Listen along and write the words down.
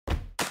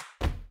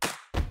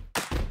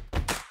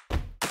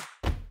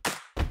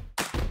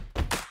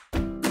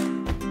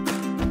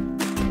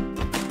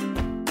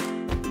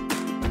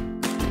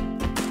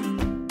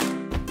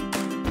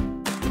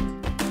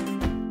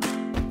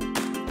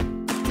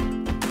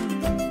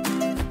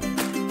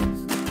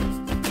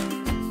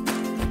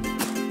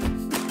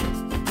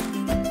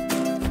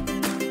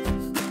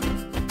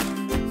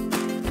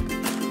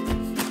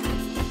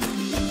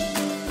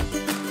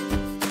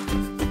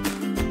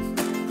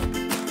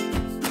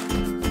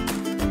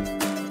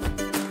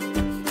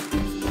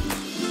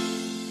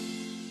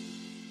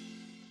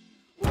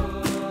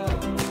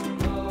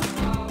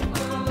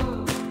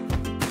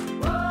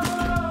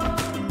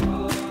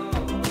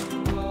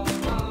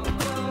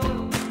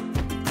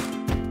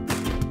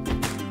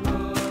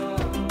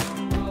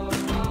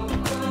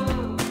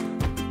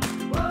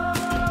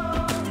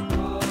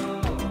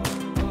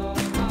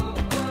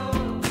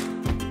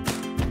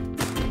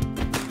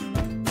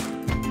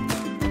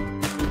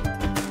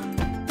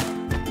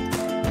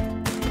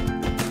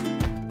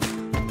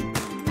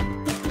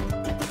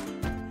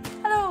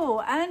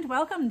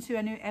welcome to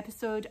a new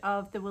episode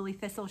of the Woolly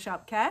Thistle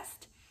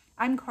Shopcast.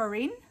 I'm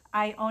Corinne.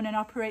 I own and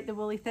operate the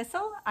Woolly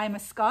Thistle. I'm a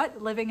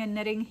Scot living and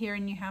knitting here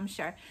in New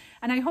Hampshire.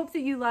 And I hope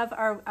that you love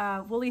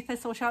our Woolly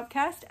Thistle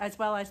Shopcast as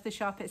well as the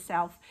shop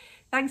itself.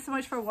 Thanks so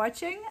much for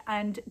watching,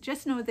 and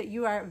just know that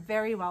you are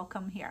very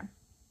welcome here.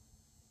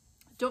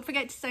 Don't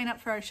forget to sign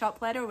up for our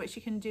shop letter, which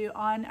you can do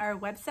on our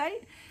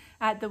website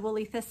at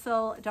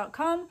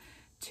thewoollythistle.com.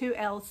 2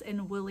 L's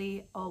in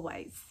woolly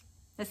always.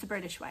 That's the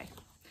British way.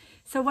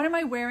 So what am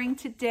I wearing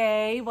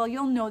today? Well,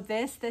 you'll know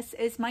this. This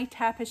is my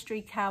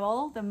Tapestry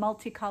Cowl, the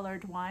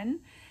multicolored one.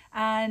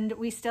 And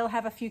we still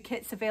have a few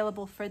kits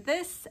available for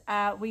this.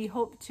 We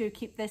hope to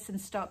keep this in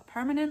stock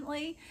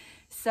permanently.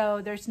 So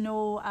there's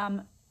no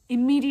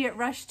immediate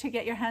rush to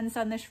get your hands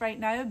on this right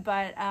now.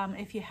 But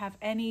if you have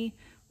any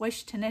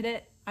wish to knit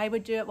it, I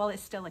would do it while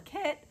it's still a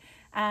kit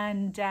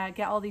and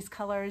get all these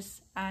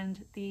colors,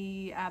 and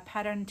the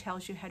pattern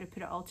tells you how to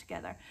put it all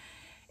together.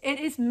 It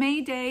is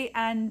May Day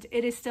and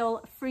it is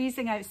still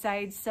freezing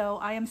outside, so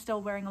I am still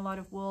wearing a lot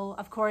of wool.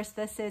 Of course,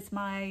 this is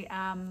my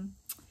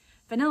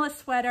vanilla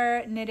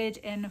sweater knitted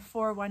in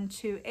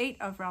 4128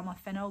 of Rauma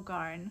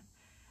Finullgarn.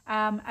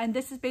 And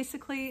this is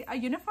basically a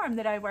uniform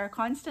that I wear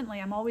constantly.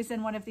 I'm always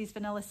in one of these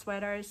vanilla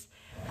sweaters.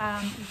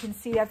 You can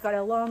see I've got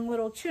a long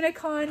little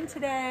tunic on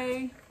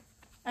today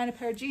and a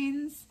pair of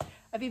jeans.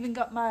 I've even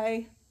got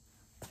my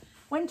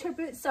winter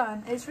boots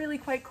on. It's really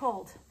quite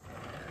cold.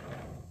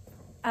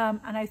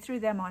 And I threw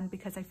them on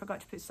because I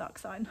forgot to put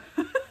socks on.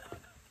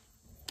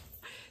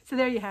 So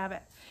there you have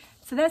it.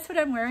 So that's what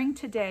I'm wearing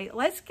today.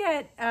 Let's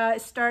get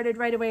started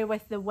right away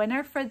with the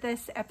winner for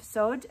this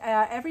episode.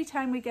 Every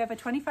time we give a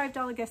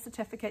 $25 gift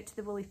certificate to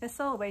the Woolly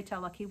Thistle away to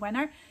a lucky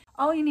winner.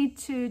 All you need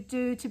to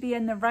do to be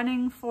in the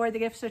running for the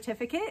gift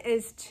certificate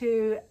is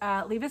to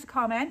leave us a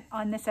comment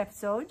on this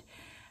episode,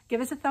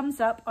 give us a thumbs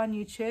up on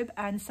YouTube,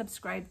 and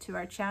subscribe to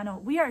our channel.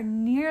 We are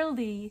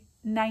nearly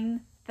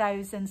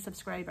 9,000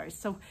 subscribers.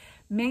 So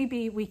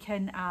maybe we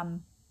can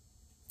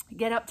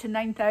get up to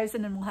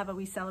 9,000 and we'll have a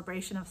wee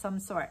celebration of some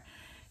sort.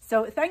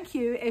 So thank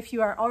you if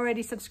you are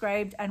already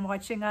subscribed and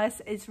watching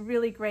us. It's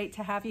really great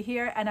to have you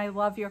here, and I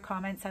love your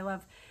comments. I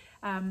love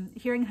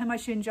hearing how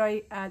much you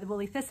enjoy the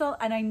Woolly Thistle,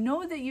 and I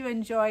know that you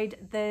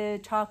enjoyed the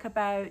talk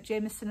about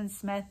Jamieson and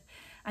Smith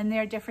and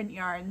their different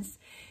yarns.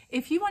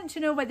 If you want to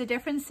know what the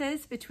difference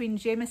is between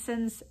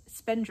Jamieson's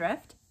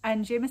Spindrift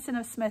and Jamieson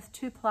of Smith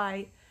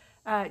 2-ply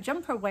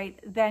jumper weight,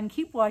 then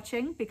keep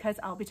watching because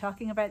I'll be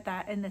talking about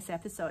that in this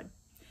episode.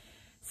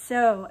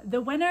 So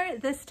the winner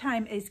this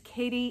time is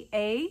Katie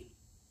A,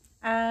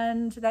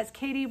 and that's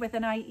Katie with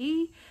an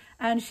IE,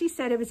 and she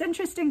said it was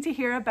interesting to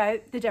hear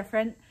about the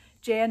different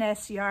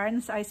J&S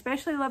yarns. I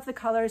especially love the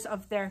colors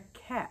of their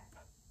cap.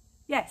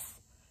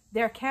 Yes,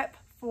 their cap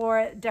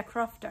for the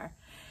Crofter.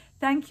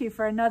 Thank you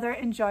for another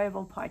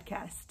enjoyable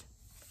podcast.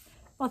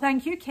 Well,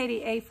 thank you,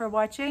 Katie A, for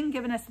watching,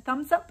 giving us a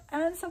thumbs up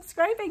and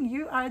subscribing.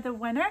 You are the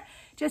winner.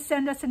 Just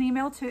send us an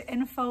email to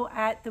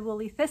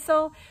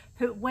info@thewoollythistle.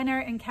 Put winner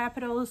in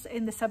capitals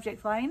in the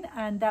subject line,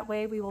 and that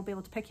way we will be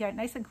able to pick you out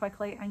nice and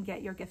quickly and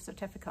get your gift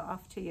certificate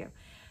off to you.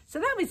 So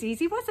that was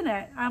easy, wasn't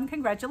it?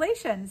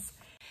 Congratulations.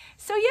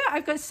 So yeah,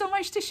 I've got so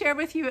much to share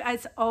with you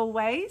as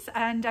always,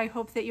 and I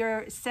hope that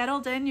you're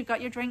settled in, you've got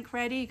your drink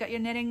ready, you've got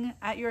your knitting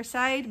at your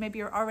side, maybe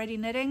you're already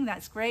knitting,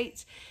 that's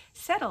great.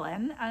 Settle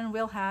in and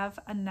we'll have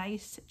a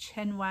nice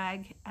chin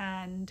wag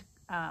and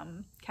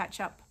catch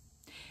up.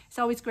 It's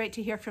always great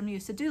to hear from you,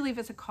 so do leave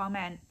us a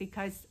comment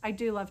because I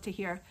do love to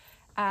hear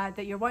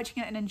that you're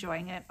watching it and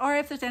enjoying it, or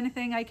if there's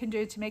anything I can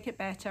do to make it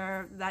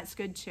better, that's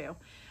good too.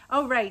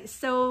 All right,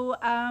 so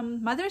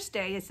Mother's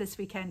Day is this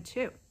weekend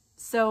too.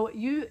 So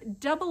you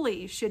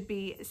doubly should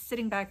be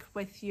sitting back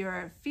with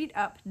your feet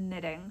up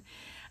knitting.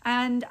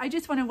 And I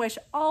just want to wish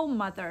all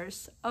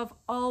mothers of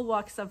all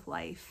walks of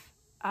life,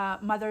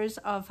 mothers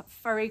of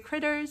furry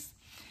critters,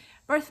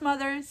 birth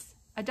mothers,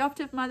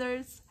 adoptive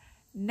mothers,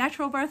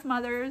 natural birth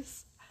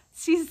mothers,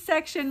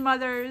 C-section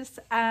mothers,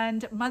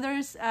 and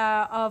mothers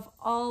of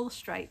all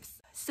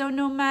stripes. So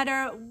no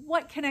matter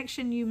what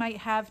connection you might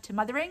have to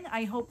mothering,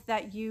 I hope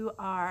that you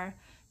are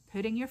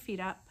putting your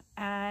feet up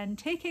and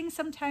taking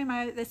some time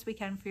out this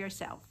weekend for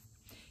yourself.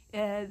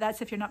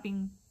 That's if you're not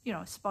being,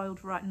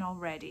 spoiled rotten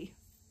already.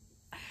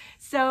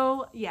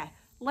 So yeah,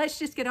 let's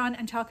just get on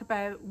and talk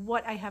about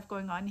what I have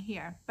going on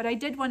here. But I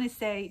did want to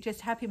say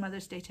just happy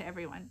Mother's Day to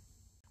everyone.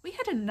 We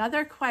had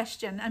another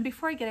question, and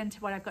before I get into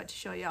what I've got to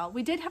show y'all,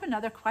 we did have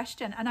another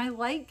question, and I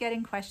like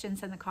getting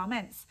questions in the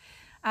comments.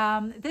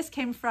 This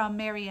came from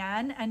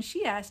Marianne, and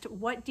she asked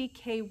what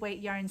DK weight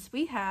yarns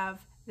we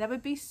have that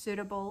would be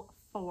suitable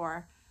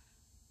for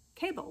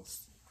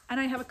cables, and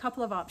I have a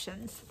couple of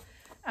options.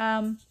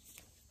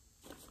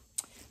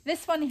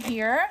 This one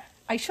here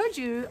I showed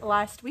you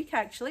last week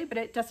actually, but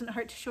it doesn't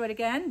hurt to show it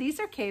again. These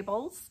are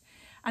cables,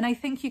 and I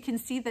think you can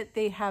see that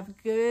they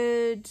have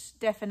good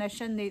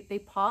definition. They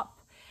pop.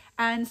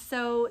 And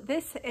so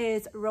this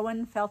is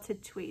Rowan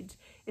Felted Tweed.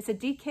 It's a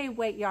DK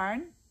weight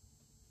yarn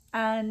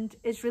and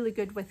is really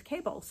good with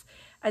cables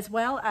as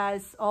well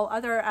as all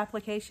other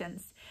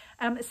applications.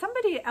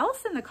 Somebody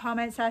else in the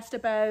comments asked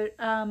about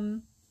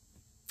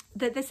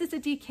that this is a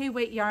DK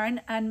weight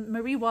yarn, and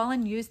Marie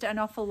Wallen used it an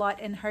awful lot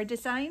in her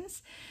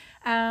designs,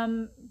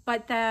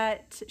 but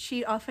that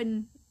she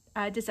often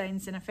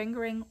designs in a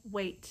fingering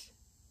weight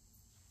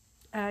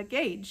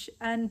gauge,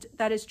 and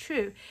that is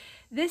true.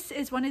 This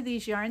is one of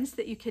these yarns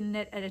that you can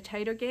knit at a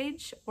tighter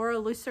gauge or a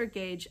looser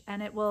gauge,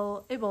 and it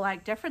will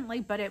act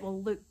differently, but it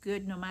will look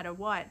good no matter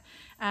what.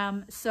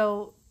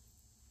 So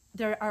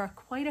there are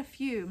quite a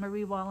few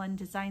Marie Wallen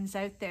designs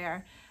out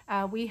there.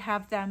 We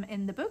have them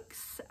in the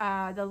books,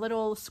 the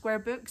little square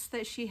books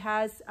that she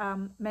has.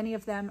 Many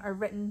of them are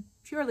written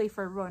purely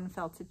for rowan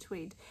felted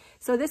tweed.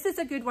 So this is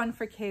a good one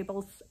for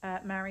cables,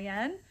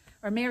 Marianne,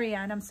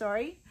 I'm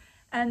sorry.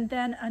 And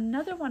then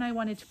another one I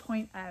wanted to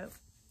point out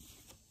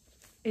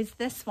is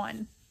this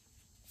one.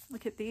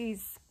 Look at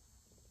these.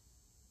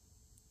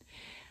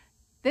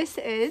 This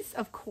is,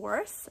 of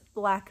course,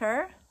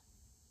 Blacker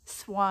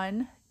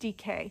Swan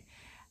DK.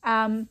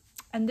 And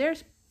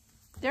there's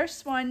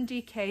Swan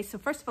DK. So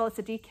first of all, it's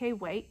a DK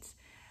weight.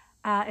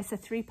 It's a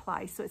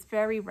 3-ply, so it's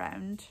very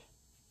round.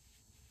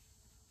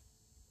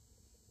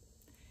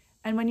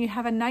 And when you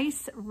have a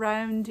nice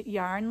round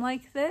yarn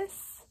like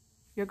this,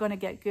 you're going to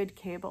get good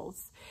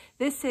cables.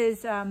 This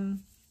is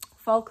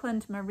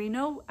Falkland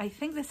Merino. I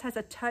think this has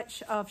a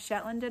touch of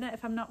Shetland in it,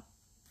 if I'm not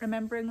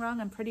remembering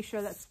wrong. I'm pretty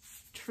sure that's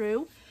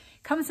true.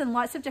 Comes in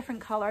lots of different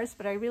colors,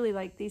 but I really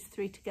like these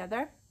three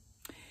together.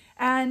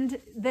 And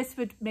this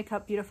would make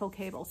up beautiful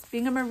cables.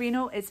 Being a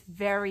merino, it's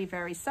very,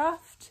 very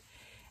soft.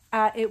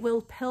 It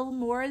will pill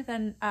more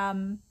than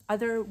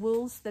other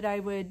wools that I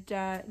would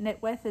knit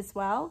with as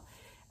well.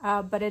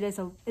 But it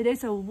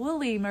is a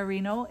woolly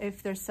merino,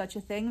 if there's such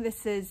a thing.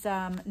 This is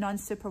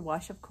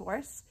non-superwash, of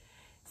course.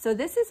 So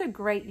this is a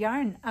great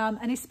yarn,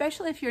 and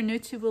especially if you're new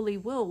to woolly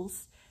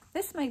wools,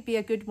 this might be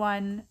a good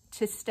one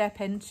to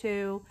step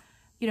into.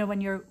 You know,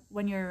 when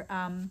you're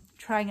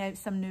trying out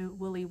some new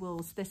woolly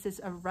wools. This is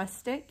a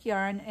rustic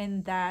yarn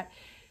in that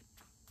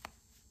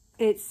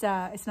it's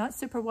not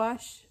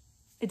superwash.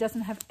 It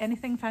doesn't have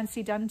anything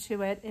fancy done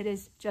to it. It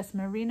is just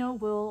merino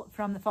wool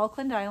from the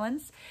Falkland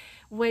Islands,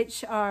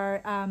 which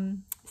are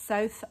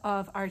south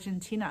of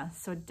Argentina,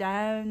 so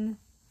down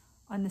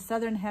on the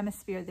southern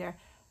hemisphere there.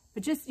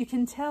 But just, you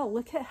can tell,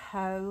 look at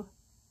how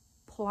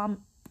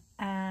plump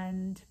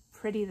and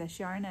pretty this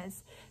yarn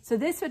is. So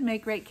this would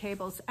make great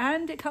cables,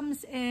 and it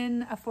comes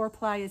in a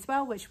 4-ply as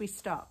well, which we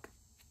stock.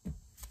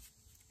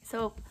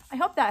 So I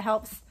hope that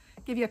helps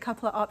give you a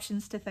couple of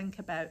options to think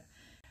about.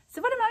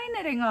 So what am I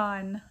knitting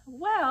on?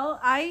 Well,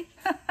 I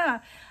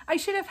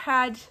should have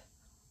had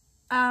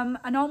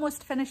an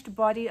almost finished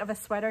body of a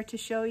sweater to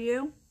show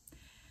you,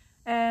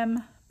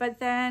 but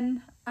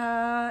then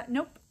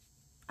nope,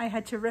 I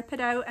had to rip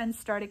it out and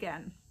start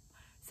again.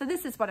 So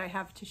this is what I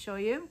have to show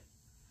you,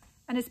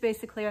 and it's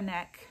basically a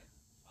neck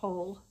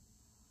hole.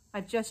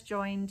 I've just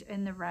joined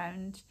in the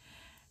round.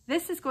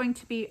 This is going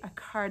to be a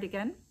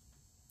cardigan,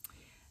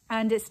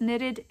 and it's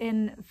knitted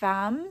in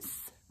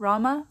Vams,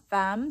 Rauma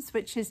Vams,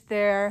 which is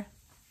their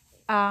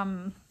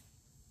kind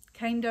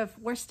of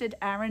worsted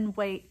Aran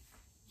weight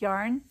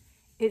yarn.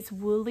 It's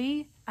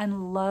woolly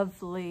and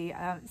lovely.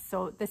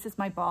 So this is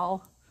my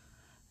ball.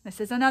 This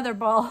is another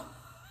ball.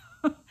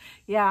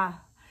 Yeah.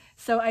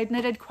 So I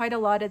knitted quite a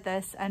lot of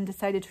this and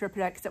decided to rip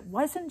it out because it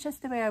wasn't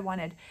just the way I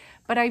wanted.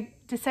 But I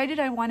decided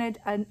I wanted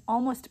an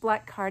almost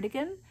black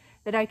cardigan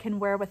that I can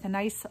wear with a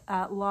nice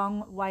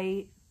long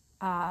white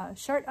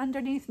shirt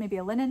underneath, maybe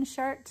a linen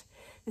shirt.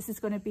 This is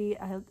going to be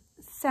a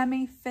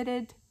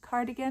semi-fitted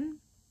cardigan,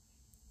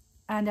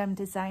 and I'm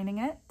designing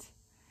it.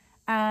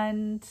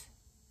 And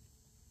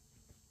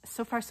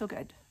so far so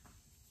good.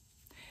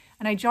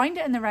 And I joined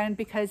it in the round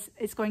because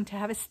it's going to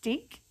have a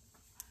steek.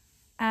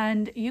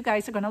 And you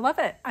guys are going to love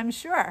it, I'm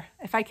sure,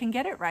 if I can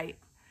get it right.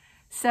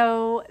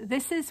 So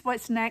this is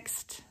what's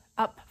next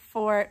up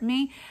for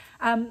me.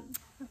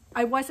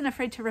 I wasn't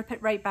afraid to rip it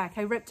right back.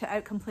 I ripped it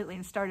out completely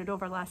and started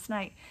over last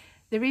night.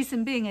 The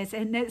reason being is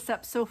it knits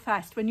up so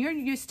fast. When you're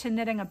used to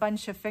knitting a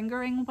bunch of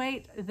fingering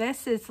weight,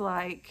 this is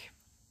like,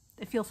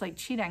 it feels like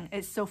cheating.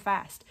 It's so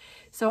fast.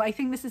 So I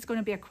think this is going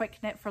to be a quick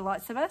knit for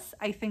lots of us.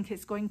 I think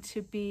it's going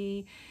to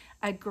be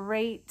a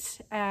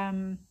great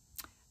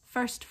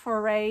first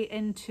foray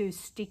into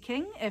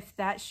steeking, if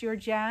that's your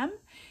jam.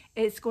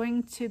 It's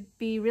going to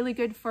be really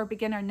good for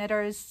beginner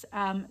knitters,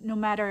 no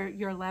matter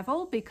your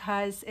level,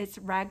 because it's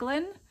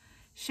raglan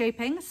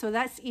shaping. So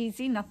that's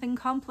easy, nothing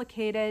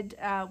complicated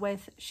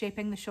with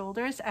shaping the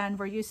shoulders, and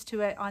we're used to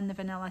it on the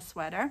vanilla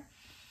sweater.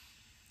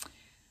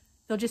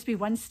 There'll just be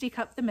one steek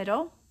up the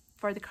middle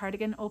for the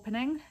cardigan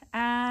opening,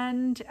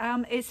 and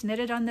it's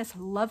knitted on this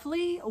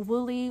lovely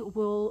woolly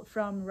wool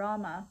from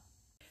Rauma.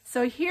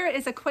 So here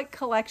is a quick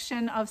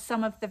collection of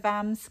some of the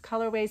Vams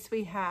colorways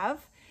we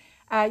have.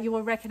 You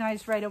will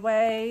recognize right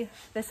away,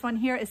 this one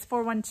here is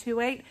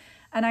 4128,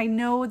 and I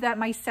know that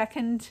my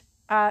second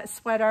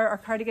sweater or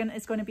cardigan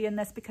is going to be in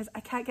this because I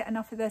can't get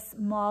enough of this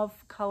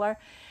mauve color.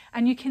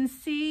 And you can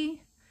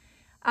see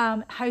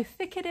how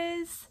thick it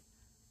is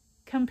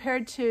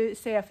compared to,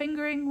 say, a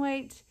fingering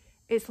weight.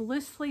 It's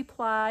loosely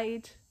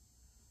plied,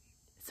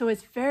 so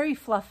it's very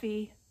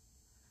fluffy,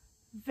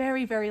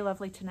 very, very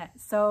lovely to knit.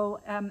 So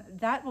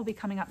that will be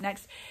coming up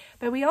next.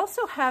 But we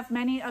also have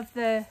many of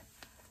the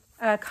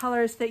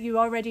colors that you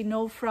already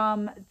know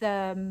from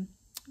the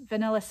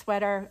vanilla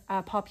sweater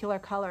popular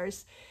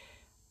colors.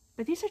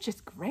 But these are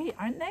just great,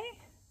 aren't they?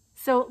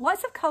 So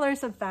lots of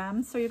colors of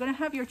Vams. So you're going to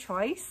have your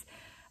choice.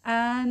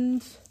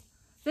 And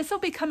this will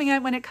be coming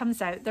out when it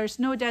comes out. There's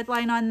no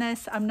deadline on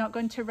this. I'm not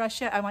going to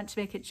rush it. I want to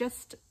make it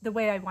just the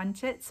way I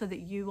want it so that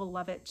you will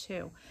love it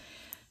too.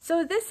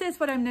 So this is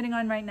what I'm knitting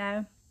on right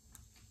now.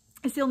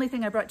 It's the only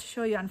thing I brought to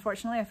show you,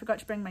 unfortunately. I forgot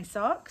to bring my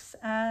socks.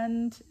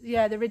 And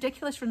yeah, the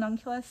ridiculous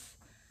ranunculus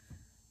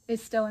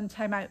is still in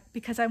timeout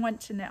because I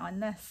want to knit on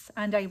this.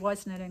 And I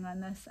was knitting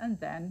on this and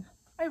then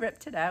I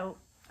ripped it out,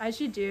 as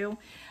you do.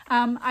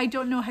 I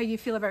don't know how you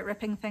feel about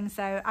ripping things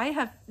out. I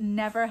have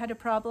never had a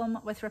problem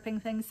with ripping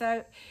things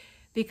out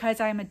because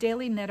I'm a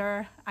daily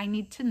knitter. I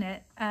need to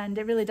knit, and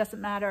it really doesn't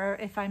matter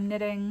if I'm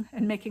knitting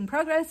and making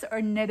progress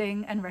or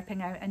knitting and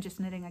ripping out and just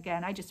knitting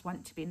again. I just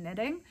want to be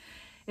knitting.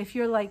 If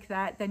you're like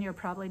that, then you're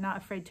probably not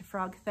afraid to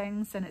frog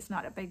things and it's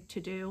not a big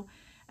to-do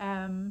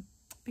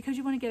because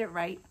you want to get it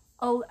right.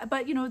 Oh,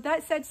 but you know,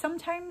 that said,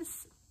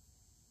 sometimes,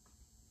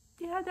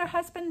 yeah, there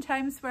has been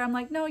times where I'm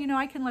like, no, you know,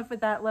 I can live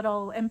with that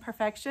little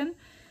imperfection.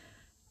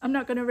 I'm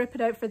not going to rip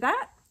it out for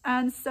that.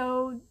 And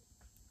so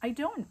I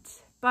don't.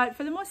 But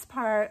for the most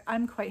part,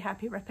 I'm quite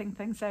happy ripping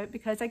things out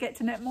because I get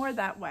to knit more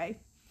that way.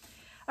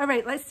 All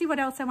right, let's see what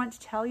else I want to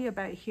tell you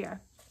about here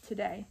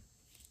today.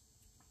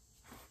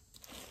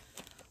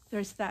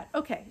 There's that.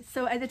 Okay,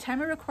 so at the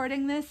time of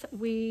recording this,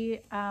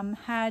 we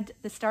had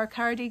the Star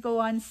Cardi go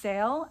on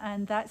sale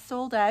and that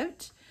sold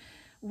out.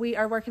 We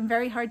are working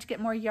very hard to get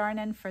more yarn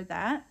in for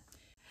that.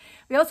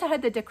 We also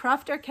had the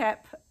Crofter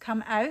cap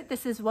come out.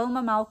 This is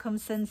Wilma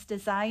Malcomson's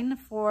design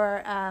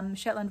for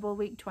Shetland Wool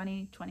Week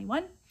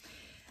 2021.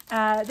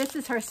 This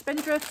is her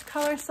Spindrift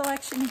color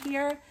selection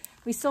here.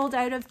 We sold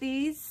out of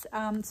these,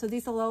 so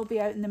these will all be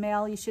out in the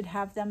mail. You should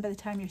have them by the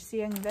time you're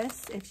seeing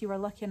this, if you were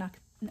lucky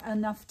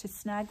enough to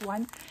snag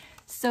one.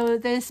 So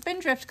the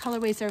Spindrift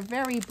colorways are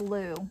very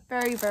blue,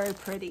 very, very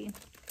pretty.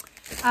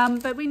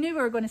 But we knew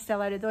we were going to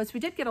sell out of those. We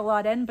did get a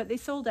lot in, but they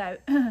sold out.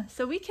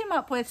 So we came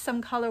up with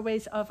some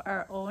colorways of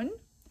our own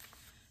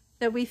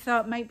that we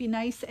thought might be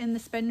nice in the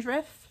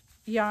Spindrift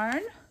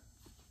yarn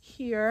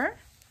here.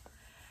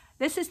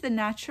 This is the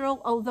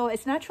natural, although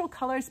it's natural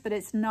colors, but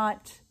it's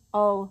not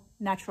all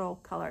natural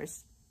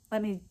colors.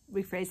 Let me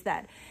rephrase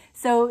that.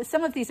 So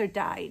some of these are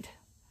dyed,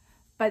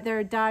 but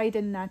they're dyed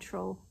in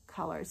natural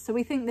colors. So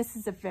we think this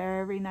is a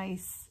very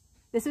nice,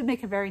 this would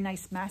make a very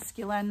nice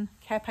masculine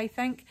cap, I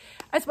think,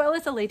 as well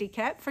as a lady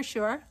cap for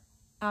sure.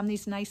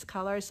 These nice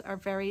colors are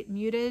very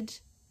muted,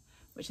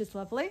 which is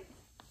lovely.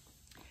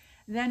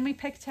 Then we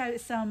picked out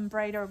some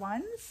brighter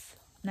ones,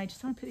 and I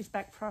just want to put these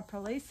back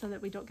properly so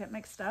that we don't get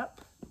mixed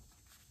up.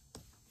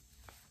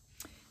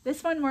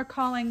 This one we're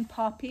calling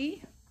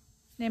Poppy,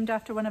 named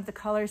after one of the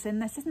colors in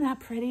this. Isn't that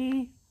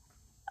pretty?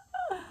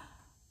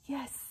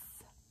 Yes,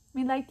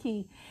 me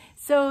likey.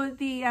 So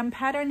the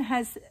pattern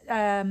has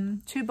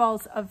 2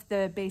 balls of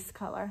the base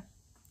color,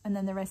 and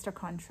then the rest are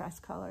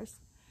contrast colors.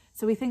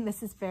 So we think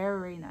this is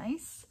very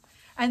nice.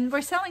 And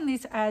we're selling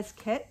these as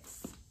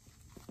kits.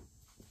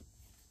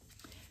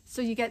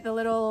 So you get the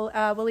little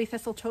Woolly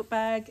Thistle tote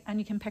bag, and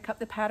you can pick up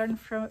the pattern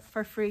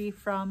for free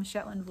from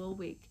Shetland Wool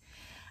Week.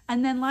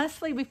 And then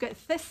lastly, we've got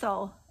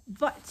Thistle,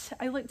 but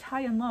I looked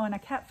high and low and I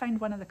can't find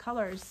one of the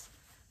colors.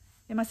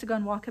 They must have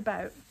gone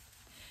walkabout.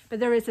 But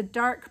there is a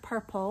dark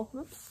purple,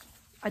 whoops,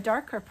 a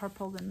darker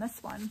purple than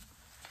this one.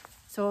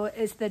 So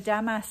it's the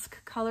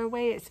damask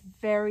colorway. It's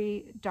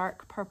very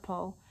dark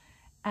purple.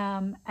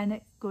 And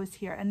it goes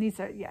here. And these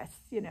are, yes,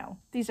 you know,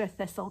 these are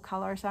Thistle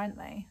colors, aren't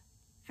they?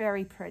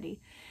 Very pretty.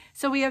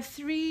 So we have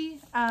 3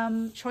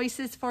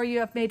 choices for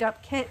you of made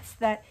up kits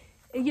that,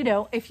 you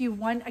know, if you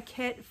want a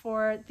kit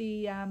for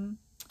the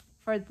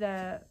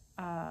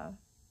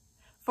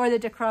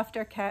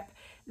Crofter cap,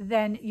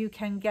 then you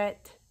can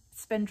get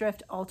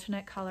Spindrift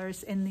alternate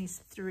colors in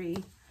these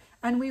 3.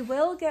 And we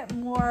will get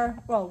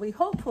more, well, we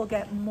hope we'll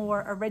get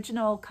more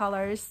original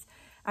colors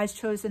as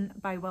chosen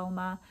by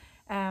Wilma.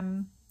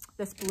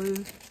 This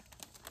blue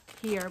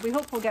here. We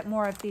hope we'll get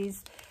more of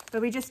these,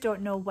 but we just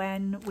don't know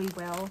when we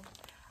will.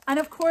 And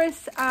of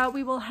course,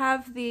 we will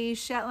have the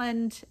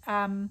Shetland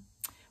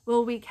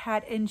Wool Week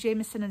hat in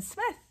Jamieson and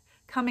Smith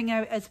coming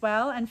out as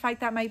well. In fact,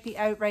 that might be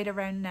out right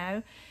around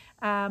now.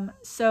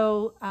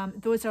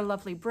 Those are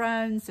lovely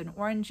browns and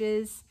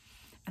oranges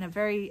and a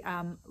very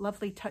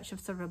lovely touch of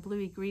sort of a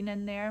bluey green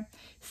in there.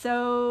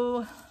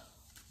 So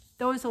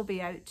those will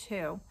be out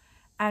too.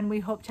 And we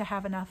hope to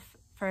have enough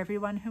for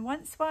everyone who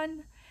wants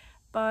one,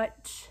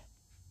 but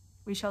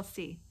we shall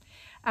see.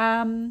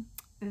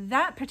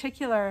 That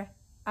particular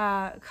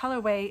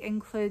colorway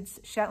includes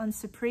Shetland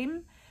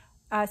Supreme.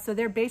 So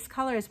their base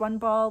color is 1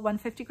 ball,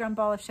 150 gram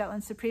ball of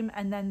Shetland Supreme,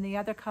 and then the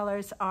other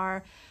colors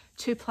are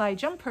 2-ply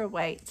jumper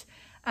weight.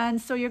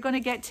 And so you're going to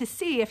get to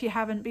see, if you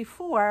haven't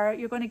before,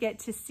 you're going to get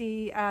to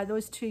see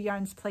those two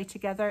yarns play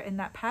together in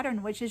that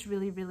pattern, which is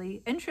really,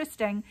 really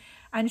interesting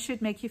and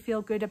should make you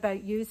feel good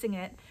about using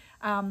it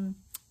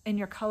in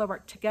your colour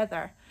work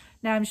together.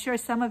 Now, I'm sure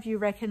some of you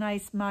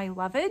recognise my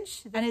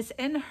lovage, and it's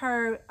in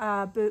her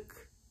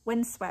book,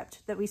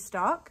 Windswept, that we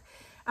stock.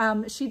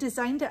 She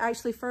designed it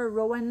actually for a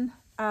Rowan,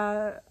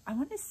 I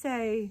want to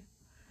say,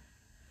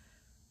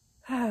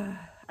 I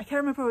can't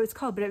remember what it was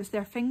called, but it was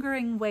their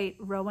fingering weight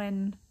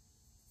Rowan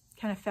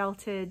kind of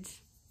felted,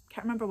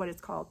 can't remember what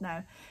it's called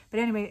now, but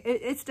anyway,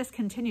 it's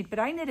discontinued. But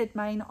I knitted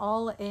mine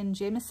all in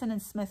Jamieson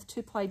and Smith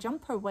 2-ply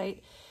jumper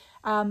weight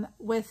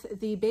with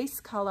the base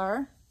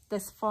colour,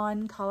 this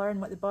fawn colour,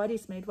 and what the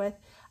body's made with.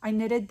 I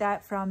knitted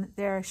that from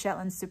their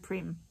Shetland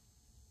Supreme.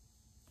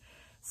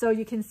 So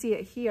you can see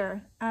it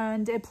here,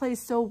 and it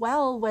plays so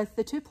well with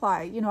the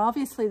 2-ply. You know,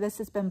 obviously this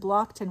has been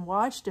blocked and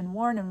washed and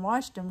worn and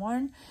washed and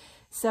worn.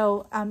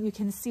 So you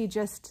can see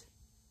just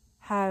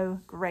how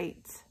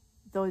great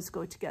those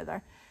go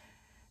together.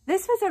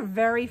 This was a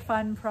very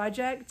fun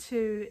project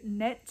to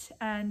knit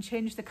and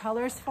change the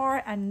colors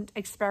for and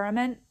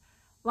experiment.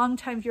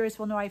 Long-time viewers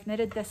will know I've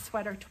knitted this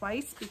sweater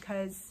twice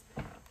because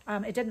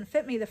it didn't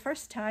fit me the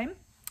first time.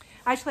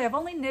 Actually, I've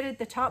only knitted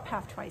the top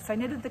half twice. I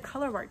knitted the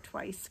color work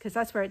twice because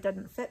that's where it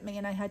didn't fit me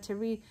and I had to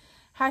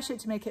rehash it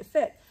to make it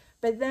fit.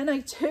 But then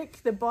I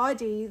took the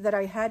body that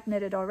I had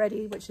knitted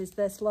already, which is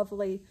this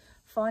lovely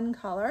fawn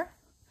color,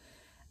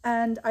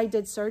 and I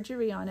did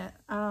surgery on it.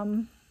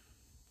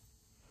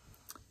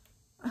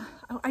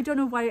 I don't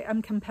know why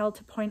I'm compelled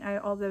to point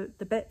out all the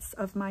bits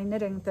of my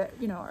knitting that,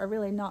 you know, are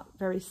really not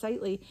very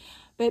sightly,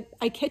 but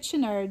I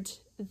Kitchenered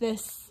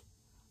this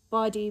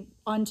body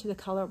onto the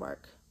colour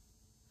work.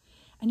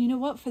 And you know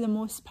what, for the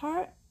most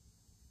part,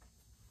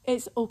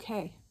 it's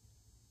okay.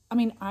 I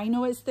mean, I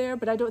know it's there,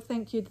 but I don't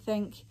think you'd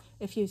think,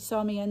 if you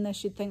saw me in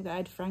this, you'd think that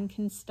I'd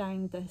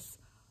Frankensteined this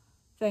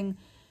thing.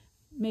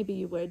 Maybe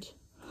you would.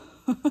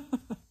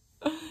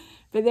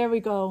 But there we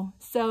go.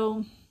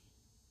 So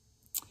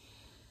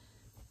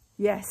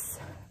yes,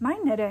 my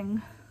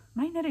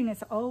knitting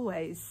is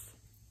always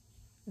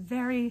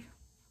very,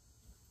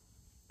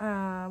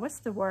 what's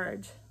the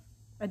word?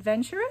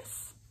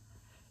 Adventurous?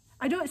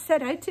 I don't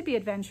set out to be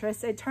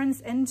adventurous. It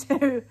turns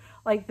into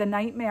like the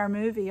Nightmare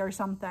movie or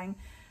something,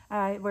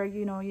 where,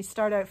 you know, you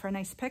start out for a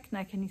nice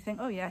picnic and you think,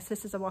 oh yes,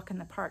 this is a walk in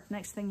the park.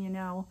 Next thing you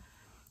know,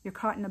 you're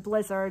caught in a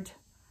blizzard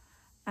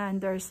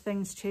and there's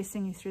things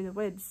chasing you through the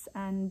woods.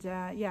 And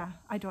yeah,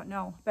 I don't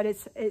know. But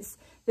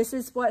this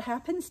is what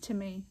happens to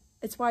me.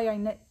 It's why I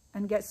knit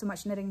and get so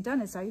much knitting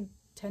done, is I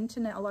tend to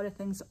knit a lot of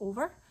things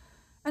over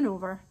and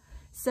over.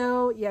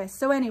 So yes,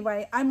 so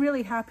anyway, I'm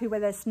really happy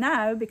with this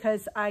now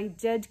because I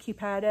did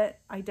keep at it.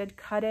 I did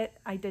cut it.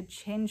 I did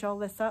change all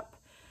this up.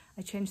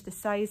 I changed the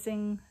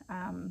sizing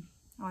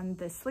on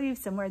the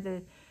sleeves and where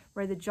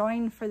the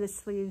join for the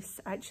sleeves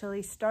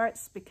actually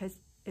starts, because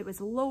it was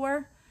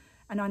lower,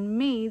 and on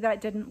me that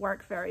didn't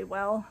work very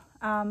well.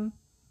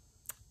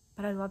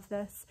 But I love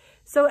this.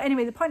 So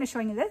anyway, the point of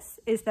showing you this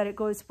is that it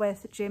goes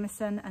with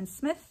Jamieson and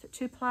Smith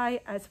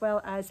 2-ply as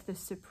well as the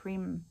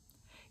Supreme.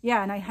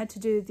 Yeah, and I had to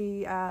do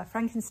the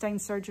Frankenstein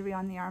surgery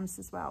on the arms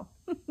as well.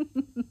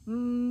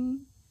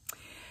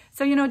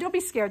 So, you know, don't be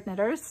scared,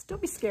 knitters.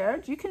 Don't be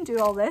scared. You can do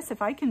all this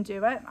if I can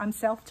do it. I'm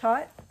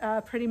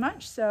self-taught pretty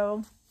much,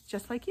 so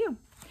just like you.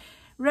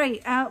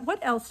 Right, what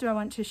else do I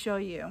want to show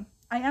you?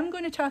 I am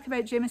going to talk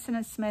about Jamieson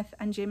and Smith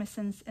and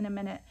Jamieson's in a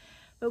minute,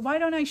 but why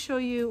don't I show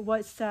you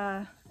what's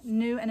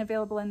new and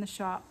available in the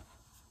shop?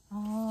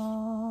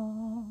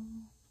 Oh,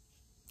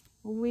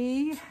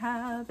 we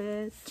have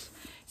it.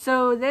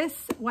 So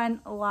this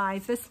went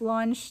live. This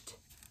launched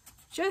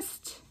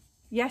just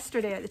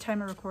yesterday at the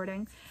time of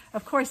recording.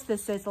 Of course,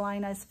 this is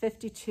Lina's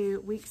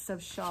 52 weeks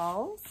of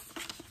shawls.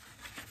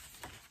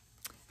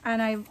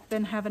 And I've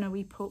been having a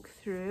wee poke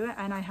through,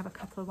 and I have a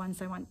couple of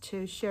ones I want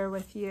to share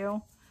with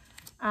you.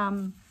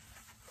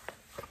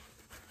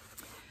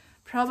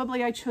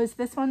 Probably I chose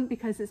this one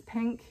because it's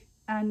pink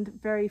and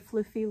very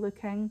floofy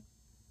looking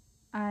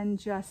and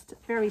just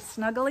very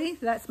snuggly.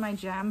 That's my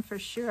jam for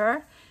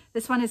sure.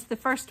 This one is the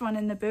first one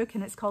in the book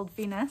and it's called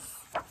Venus.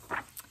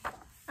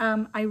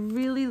 I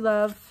really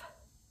love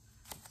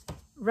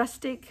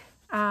rustic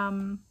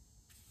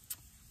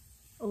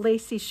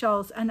lacy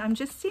shawls, and I'm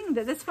just seeing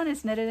that this one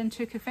is knitted in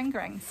Tuka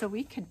fingering, so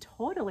we could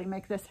totally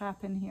make this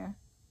happen here.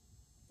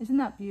 Isn't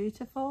that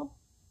beautiful?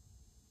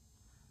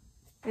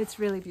 It's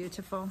really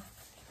beautiful.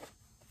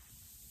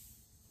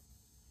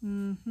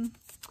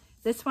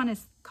 This one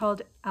is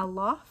called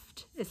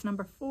Aloft. It's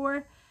number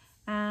 4,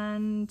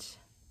 and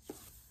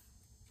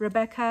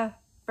Rebecca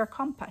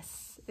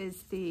Verkompus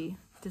is the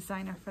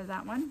designer for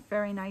that one.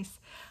 Very nice.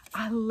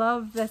 I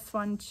love this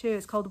one too.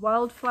 It's called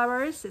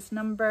Wildflowers. It's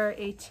number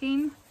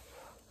 18.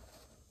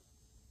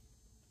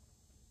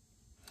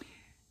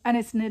 And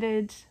it's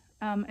knitted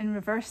in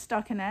reverse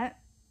stockinette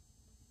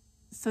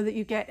so that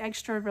you get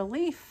extra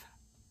relief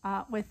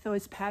with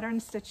those pattern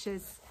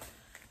stitches.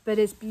 But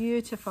it's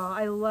beautiful.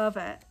 I love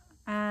it.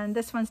 And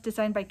this one's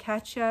designed by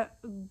Katya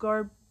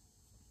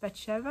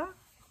Gorbacheva.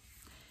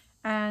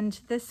 And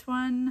this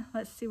one,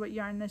 let's see what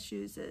yarn this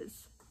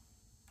uses.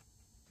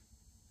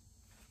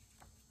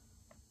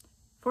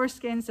 Four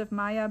Skeins of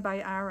Maya by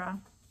Ara.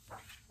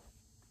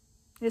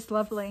 It's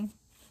lovely.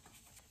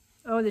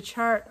 Oh, the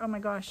chart. Oh my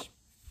gosh.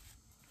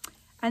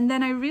 And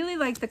then I really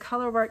like the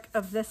color work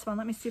of this one.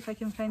 Let me see if I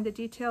can find the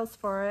details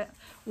for it.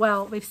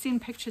 Well, we've seen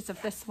pictures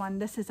of this one.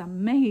 This is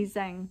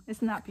amazing.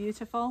 Isn't that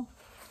beautiful?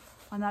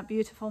 On that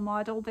beautiful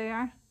model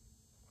there.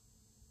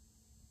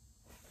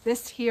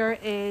 This here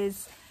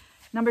is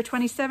number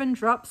 27,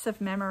 Drops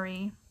of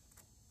Memory.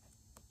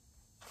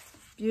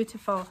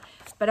 Beautiful.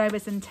 But I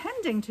was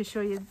intending to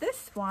show you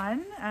this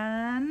one,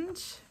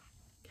 and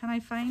can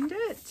I find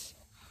it?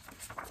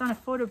 It's on a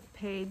photo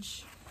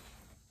page.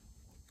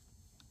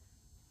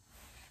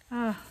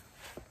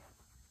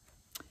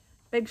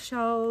 Big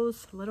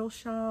shawls, little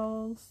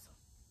shawls.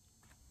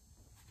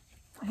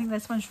 I think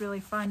this one's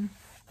really fun.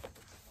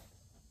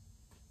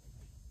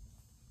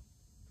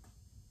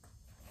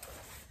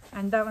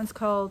 And that one's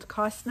called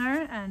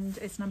Costner, and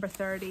it's number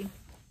 30.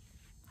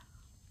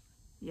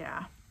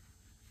 Yeah.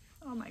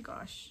 Oh my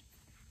gosh.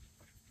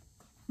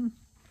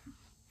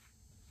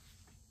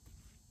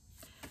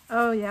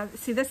 Oh yeah,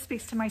 see, this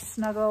speaks to my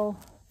snuggle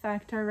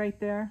factor right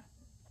there.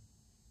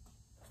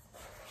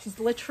 She's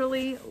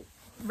literally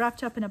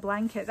wrapped up in a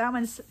blanket. That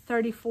one's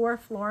 34,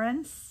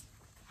 Florence.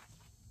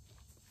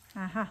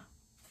 Aha,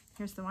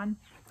 here's the one.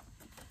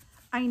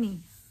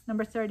 Aini,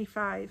 number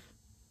 35.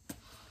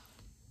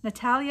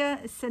 Natalia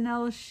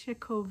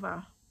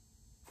Sinelshikova.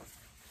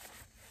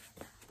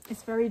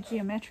 It's very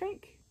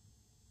geometric.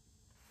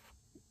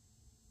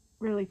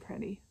 Really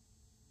pretty.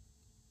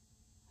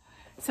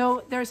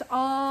 So there's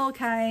all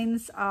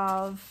kinds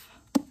of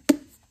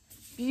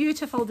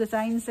beautiful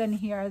designs in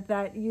here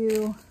that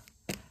you'll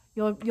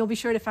be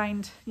sure to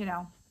find, you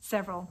know,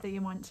 several that you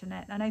want to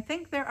knit. And I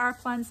think there are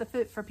plans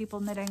afoot for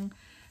people knitting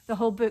the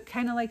whole book,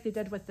 kind of like they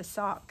did with the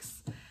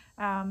socks.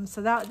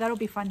 So that'll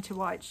be fun to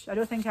watch. I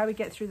don't think I would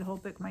get through the whole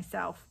book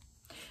myself.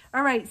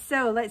 All right,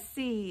 so let's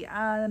see.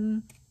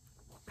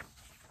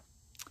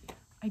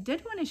 I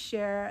did want to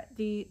share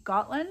the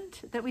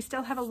Gotland that we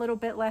still have a little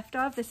bit left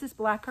of. This is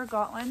Blacker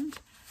Gotland.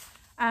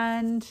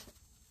 And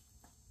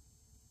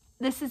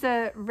this is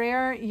a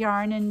rare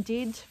yarn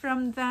indeed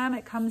from them.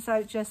 It comes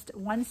out just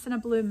once in a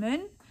blue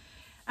moon.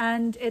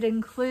 And it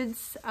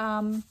includes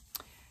some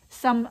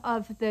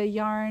of the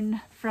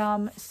yarn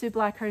from Sue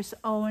Blacker's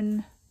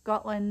own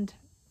Gotland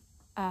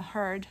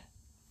herd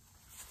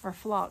or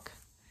flock.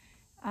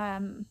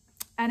 And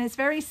it's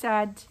very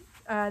sad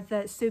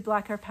that Sue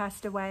Blacker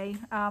passed away.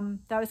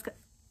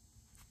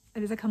 It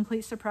was a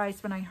complete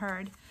surprise when I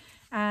heard,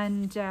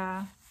 and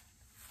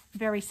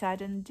very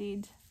sad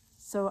indeed.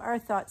 So our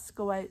thoughts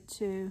go out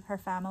to her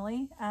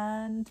family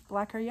and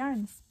Blacker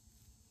Yarns.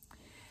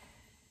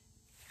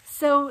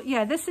 So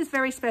yeah, this is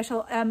very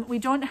special. We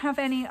don't have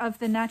any of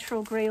the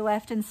natural grey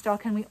left in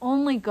stock, and we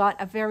only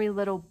got a very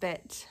little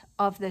bit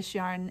of this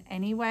yarn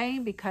anyway,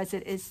 because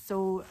it is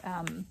so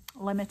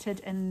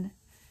limited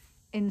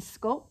in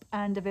scope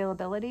and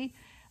availability.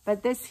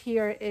 But this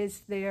here is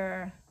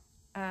their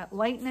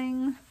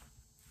Lightning,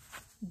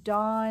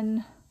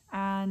 Dawn,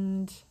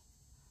 and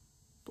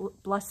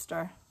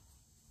Bluster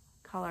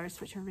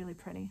colors, which are really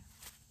pretty.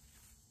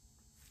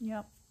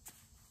 Yep.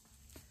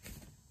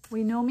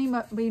 We know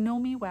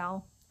me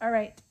well. All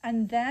right,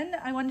 and then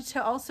I wanted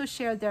to also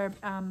share their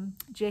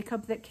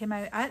Jacob that came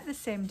out at the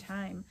same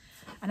time,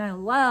 and I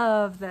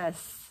love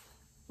this.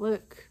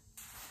 Look.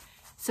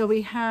 So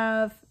we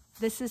have,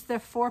 this is their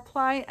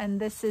 4-ply, and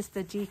this is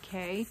the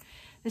DK.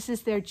 This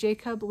is their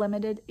Jacob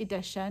limited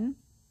edition,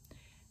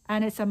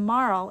 and it's a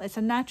marl. It's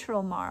a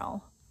natural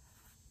marl.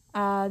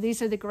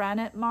 These are the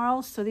granite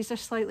marls, so these are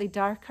slightly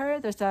darker.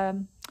 There's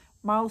a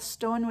marl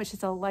stone, which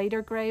is a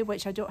lighter grey,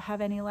 which I don't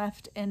have any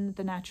left in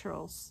the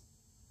naturals.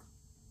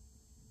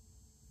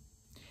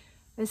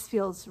 This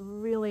feels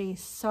really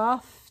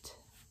soft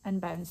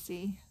and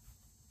bouncy.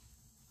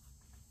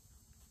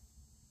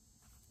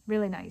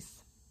 Really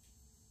nice.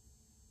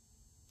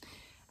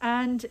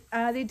 And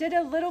they did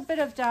a little bit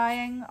of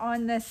dyeing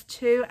on this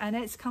too, and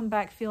it's come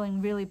back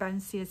feeling really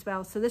bouncy as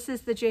well. So this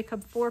is the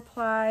Jacob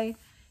 4-ply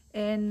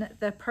in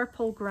the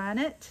purple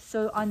granite.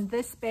 So on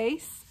this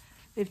base,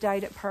 they've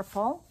dyed it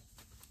purple.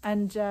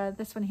 And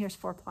this one here's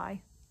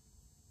 4-ply.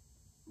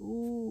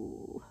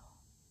 Ooh,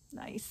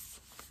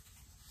 nice.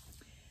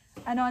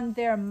 And on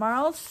their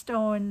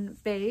marlstone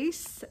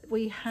base,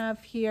 we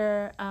have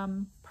here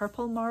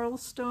purple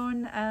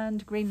marlstone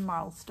and green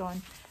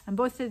marlstone. And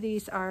both of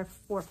these are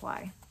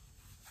 4-ply.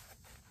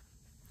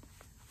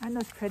 Aren't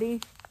those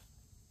pretty?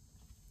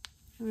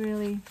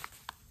 Really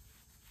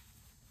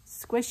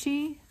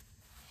squishy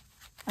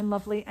and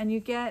lovely. And you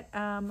get,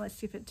 let's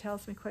see if it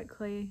tells me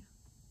quickly,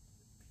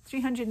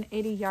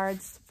 380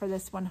 yards for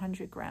this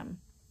 100 gram.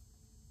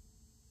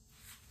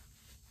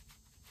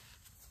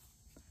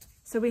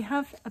 So we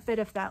have a bit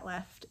of that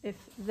left, if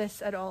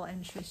this at all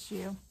interests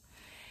you.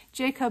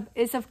 Jacob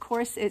is, of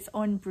course, its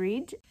own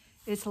breed.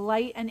 It's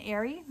light and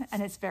airy,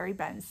 and it's very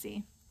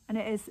bouncy, and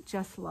it is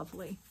just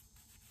lovely.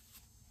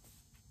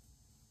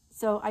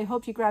 So I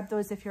hope you grab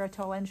those if you're at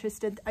all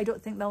interested. I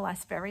don't think they'll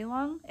last very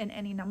long in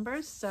any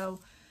numbers, so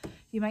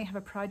you might have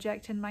a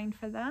project in mind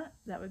for that.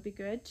 That would be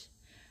good.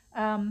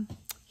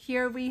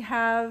 Here we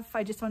have,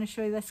 I just want to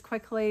show you this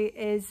quickly,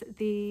 is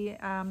the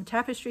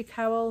Tapestry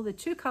Cowl, the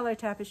 2-color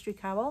Tapestry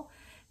Cowl.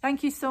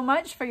 Thank you so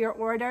much for your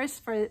orders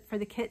for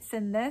the kits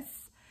in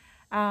this.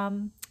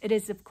 It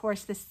is, of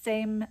course, the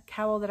same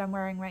cowl that I'm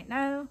wearing right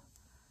now,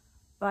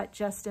 but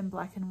just in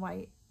black and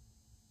white,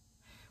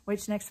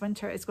 which next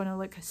winter is going to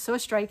look so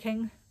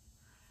striking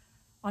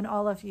on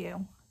all of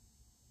you.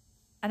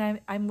 And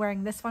I'm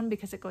wearing this one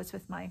because it goes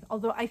with mine,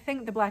 although I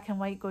think the black and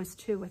white goes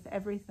too with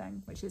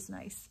everything, which is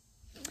nice.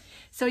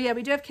 So yeah,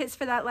 we do have kits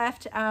for that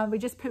left. We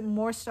just put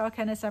more stock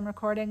in as I'm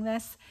recording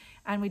this,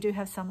 and we do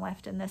have some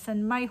left in this.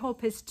 And my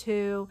hope is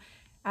to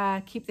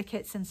keep the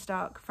kits in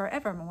stock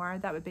forevermore.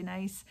 That would be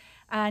nice.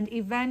 And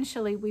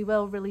eventually we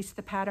will release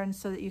the patterns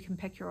so that you can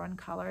pick your own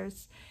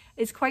colors.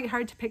 It's quite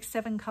hard to pick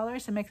 7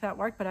 colors and make that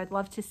work, but I'd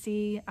love to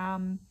see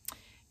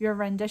your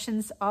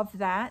renditions of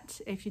that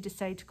if you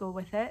decide to go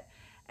with it.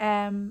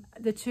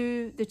 The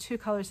two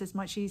colors is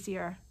much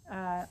easier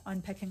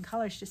on picking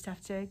colors. Just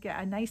have to get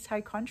a nice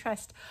high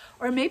contrast,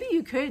 or maybe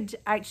you could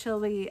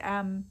actually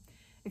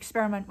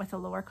experiment with a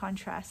lower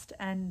contrast,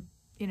 and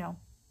you know,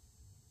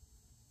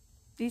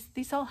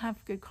 these all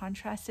have good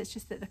contrast. It's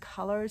just that the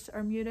colors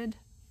are muted.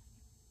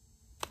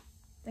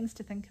 Things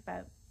to think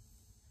about.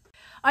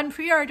 On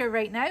pre-order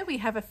right now, we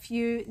have a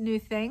few new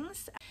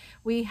things.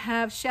 We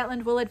have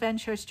Shetland Wool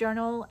Adventures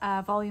Journal,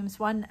 volumes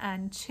 1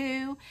 and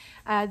 2.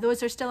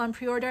 Those are still on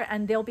pre-order,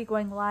 and they'll be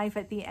going live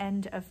at the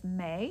end of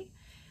May.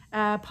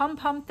 Pom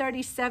Pom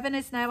 37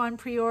 is now on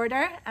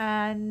pre-order,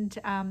 and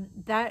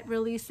that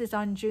releases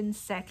on June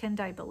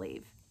 2nd, I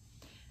believe.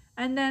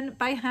 And then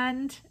by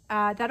hand,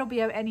 that'll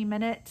be out any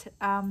minute.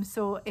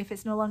 So if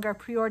it's no longer a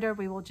pre-order,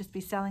 we will just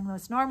be selling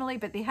those normally,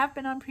 but they have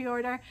been on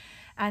pre-order.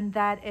 And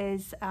that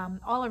is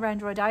all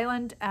around Rhode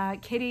Island.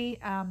 Kitty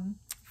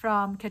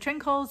from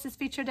Katrinkles is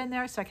featured in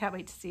there, so I can't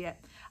wait to see it.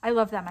 I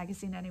love that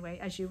magazine anyway,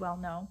 as you well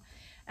know.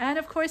 And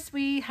of course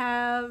we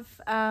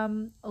have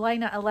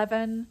Laine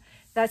 11.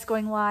 That's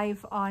going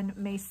live on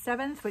May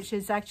 7th, which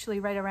is actually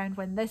right around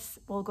when this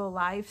will go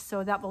live.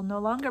 So that will no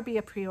longer be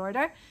a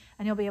pre-order,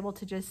 and you'll be able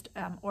to just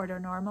order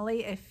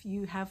normally if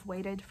you have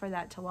waited for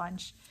that to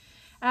launch.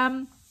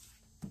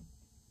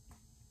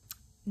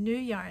 New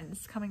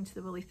yarns coming to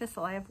the Woolly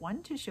Thistle. I have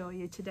one to show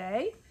you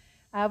today.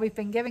 We've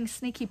been giving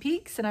sneaky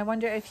peeks, and I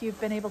wonder if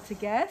you've been able to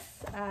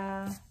guess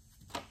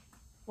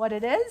what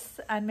it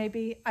is. And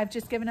maybe I've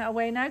just given it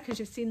away now because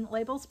you've seen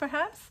labels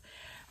perhaps.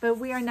 But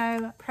we are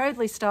now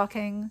proudly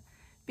stocking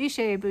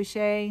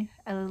Bûches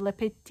Le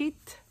Petit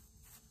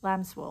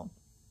Lambswool.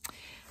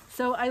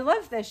 So I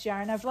love this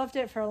yarn. I've loved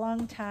it for a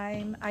long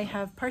time. I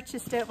have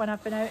purchased it when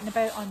I've been out and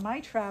about on my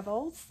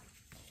travels.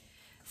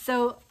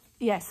 So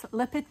yes,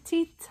 Le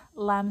Petit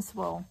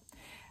Lambswool.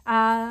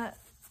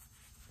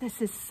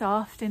 This is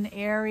soft and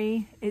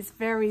airy. It's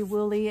very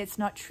woolly. It's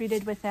not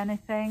treated with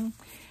anything.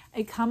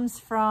 It comes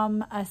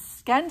from a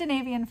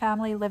Scandinavian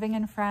family living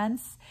in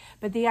France,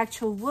 but the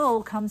actual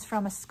wool comes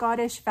from a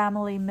Scottish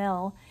family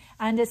mill,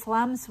 and it's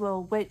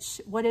lambswool,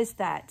 which, what is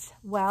that?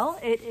 Well,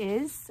 it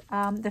is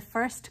the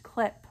first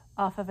clip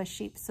off of a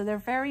sheep. So their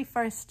very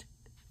first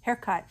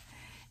haircut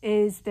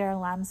is their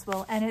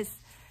lambswool, and it's,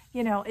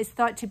 you know, it's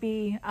thought to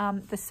be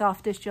the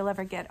softest you'll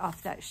ever get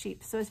off that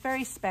sheep. So it's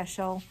very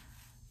special.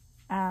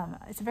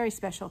 It's a very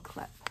special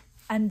clip.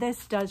 And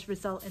this does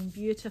result in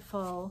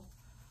beautiful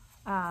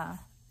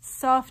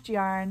soft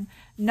yarn,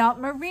 not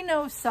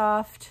merino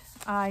soft.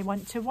 I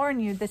want to warn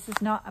you, this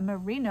is not a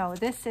merino.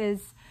 This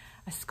is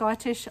a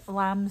Scottish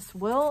lamb's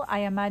wool. I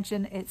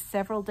imagine it's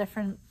several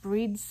different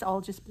breeds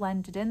all just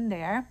blended in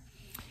there.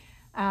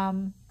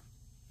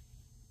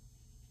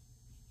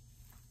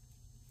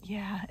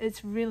 Yeah,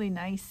 it's really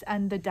nice,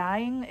 and the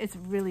dyeing is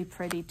really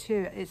pretty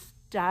too. It's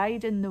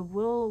dyed in the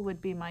wool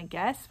would be my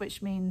guess,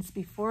 which means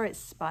before it's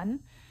spun,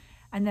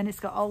 and then it's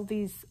got all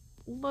these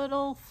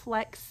little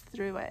flecks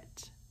through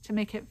it to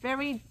make it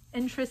very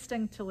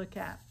interesting to look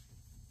at.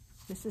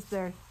 This is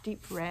their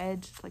deep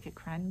red, like a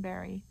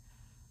cranberry.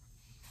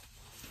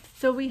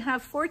 So we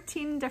have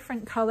 14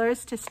 different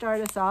colors to start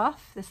us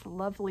off. This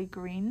lovely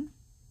green.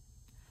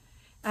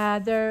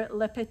 Their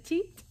Le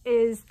Petit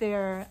is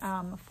their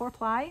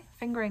 4-ply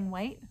fingering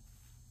weight.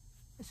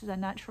 This is a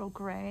natural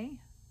gray.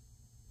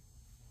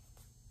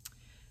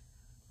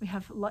 We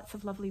have lots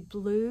of lovely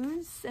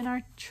blues in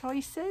our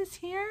choices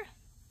here.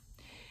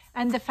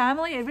 And the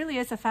family, it really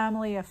is a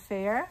family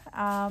affair.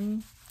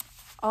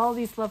 All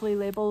these lovely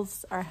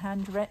labels are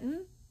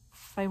handwritten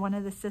by one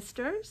of the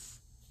sisters.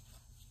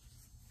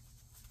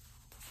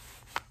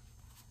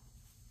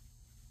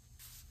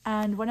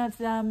 And one of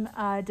them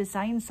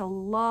designs a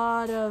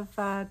lot of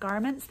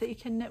garments that you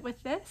can knit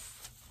with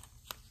this.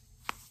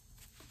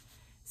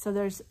 So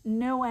there's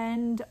no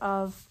end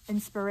of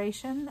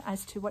inspiration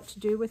as to what to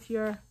do with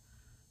your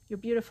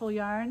beautiful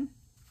yarn.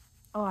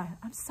 Oh,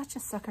 I'm such a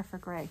sucker for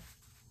grey.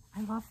 I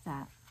love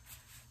that.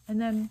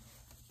 And then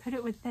put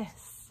it with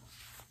this.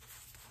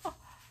 Oh,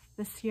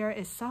 This here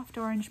is soft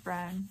orange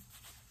brown.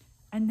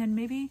 And then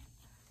maybe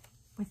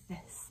with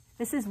this.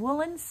 This is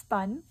woolen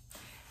spun.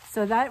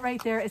 So that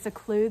right there is a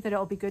clue that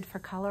it'll be good for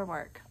color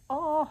work.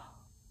 Oh,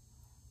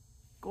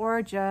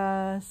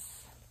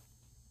 gorgeous.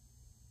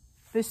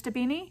 Busta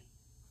beanie.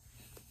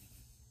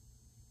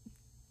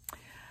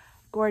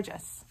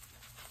 Gorgeous.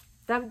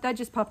 That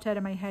just popped out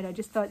of my head. I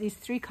just thought these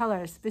 3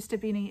 colors. Busta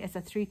beanie is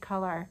a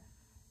 3-color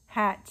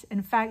hat.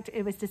 In fact,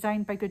 it was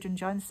designed by Gudrun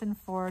Johnson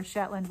for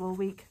Shetland Wool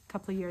Week a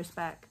couple of years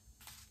back.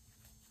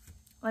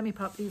 Let me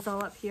pop these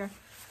all up here.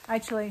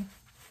 Actually,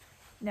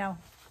 no.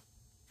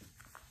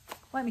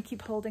 Let me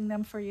keep holding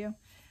them for you.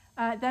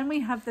 Then we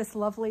have this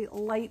lovely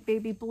light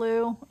baby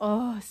blue.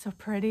 Oh, so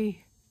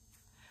pretty.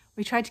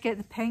 We tried to get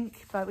the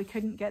pink, but we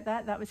couldn't get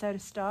that. That was out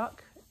of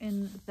stock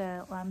in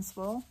the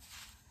Lambswool.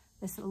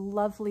 This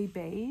lovely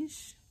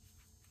beige.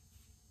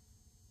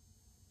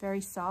 Very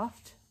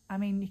soft. I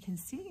mean, you can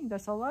see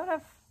there's a lot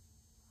of,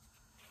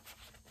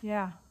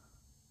 yeah.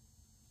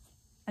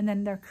 And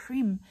then their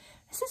cream.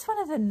 This is one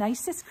of the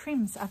nicest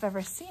creams I've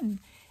ever seen.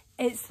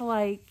 It's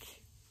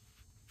like,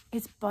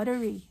 it's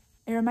buttery.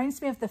 It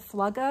reminds me of the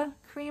Flugga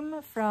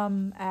cream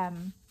from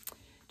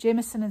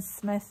Jamieson and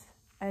Smith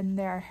and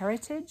their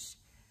Heritage.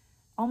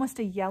 Almost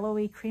a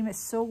yellowy cream. It's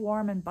so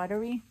warm and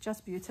buttery,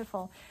 just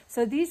beautiful.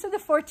 So these are the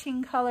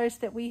 14 colors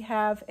that we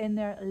have in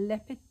their Le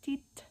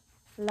Petit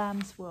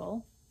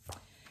Lambswool.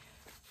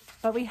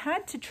 But we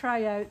had to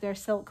try out their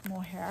silk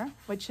mohair,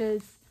 which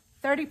is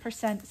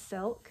 30%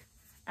 silk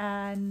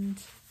and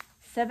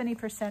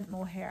 70%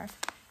 mohair.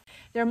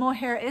 Their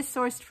mohair is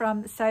sourced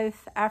from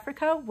South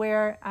Africa,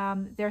 where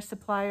their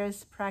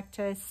suppliers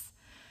practice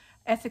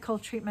ethical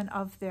treatment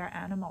of their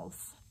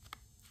animals,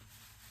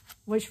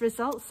 which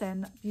results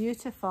in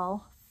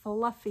beautiful,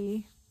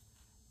 fluffy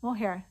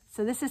mohair.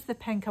 So this is the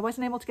pink. I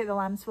wasn't able to get the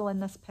Lambswool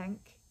in this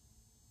pink.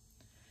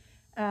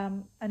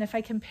 And if I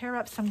can pair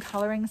up some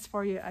colorings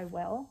for you, I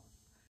will.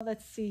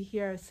 Let's see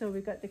here. So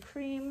we've got the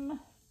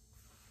cream.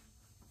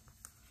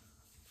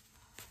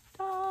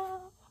 Oh,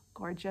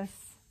 gorgeous.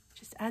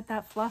 Just add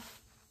that fluff.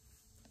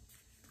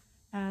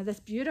 This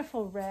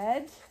beautiful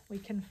red we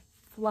can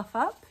fluff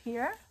up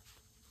here.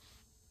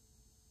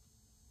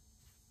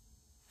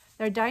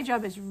 Their dye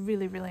job is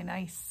really, really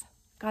nice.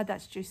 God,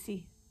 that's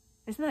juicy.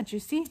 Isn't that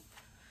juicy?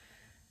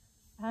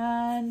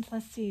 And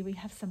let's see, we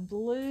have some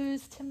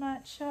blues to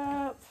match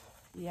up.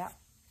 Yeah.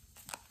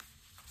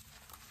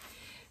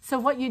 So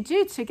what you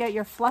do to get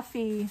your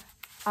fluffy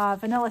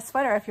vanilla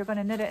sweater, if you're going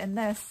to knit it in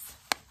this,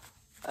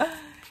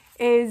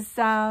 is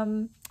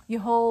you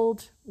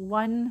hold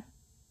one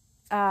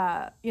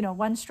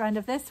strand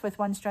of this with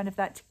one strand of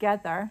that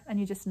together,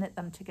 and you just knit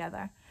them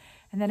together.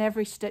 And then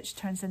every stitch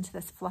turns into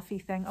this fluffy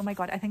thing. Oh my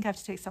God, I think I have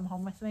to take some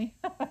home with me.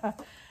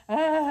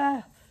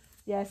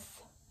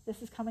 Yes,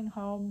 this is coming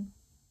home.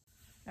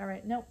 All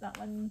right, nope, that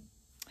one.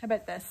 How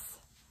about this?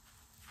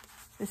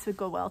 This would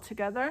go well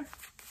together.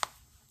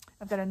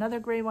 I've got another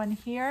gray one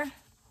here.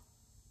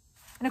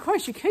 And of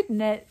course you could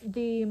knit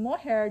the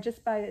mohair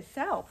just by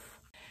itself.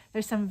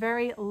 There's some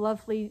very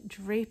lovely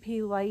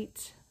drapey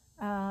light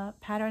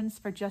patterns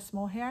for just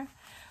mohair,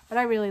 but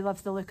I really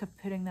love the look of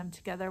putting them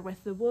together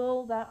with the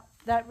wool.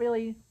 That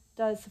really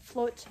does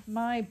float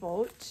my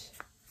boat,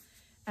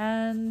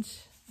 and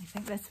I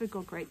think this would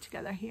go great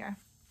together here.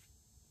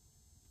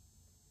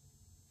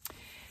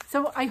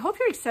 So I hope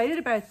you're excited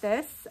about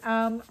this.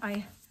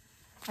 I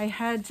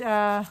had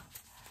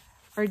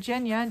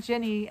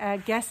Jenny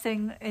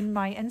guessing in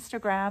my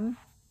Instagram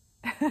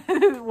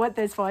what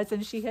this was,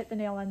 and she hit the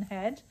nail on the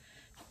head.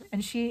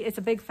 And she is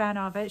a big fan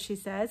of it, she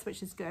says,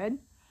 which is good.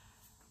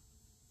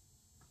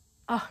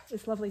 Oh,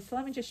 it's lovely. So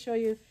let me just show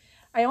you.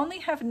 I only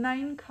have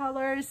 9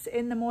 colors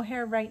in the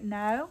mohair right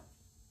now.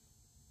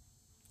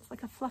 It's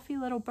like a fluffy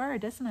little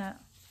bird, isn't it?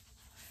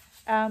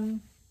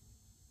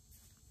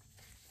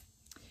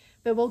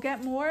 But we'll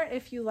get more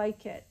if you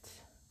like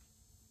it.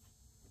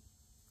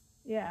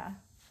 Yeah.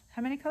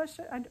 How many colors?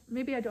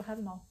 Maybe I don't have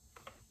them all.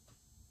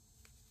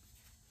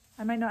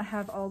 I might not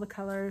have all the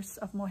colors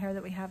of mohair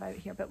that we have out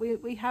here, but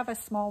we have a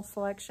small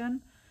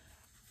selection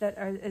that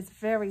is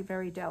very,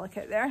 very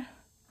delicate there.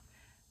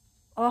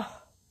 Oh,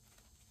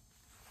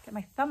 get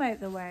my thumb out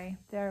of the way.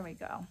 There we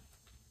go.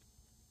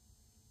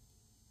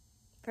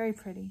 Very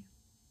pretty.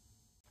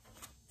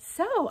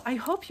 So I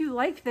hope you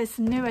like this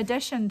new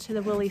addition to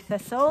the Woolly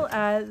Thistle.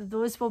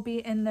 Those will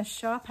be in the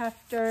shop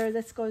after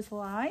this goes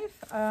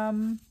live,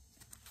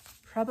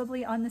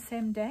 probably on the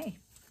same day.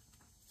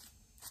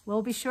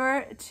 We'll be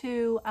sure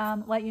to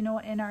let you know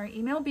in our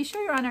email. Be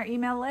sure you're on our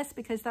email list,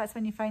 because that's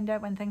when you find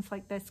out when things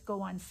like this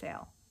go on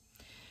sale.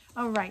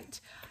 All right.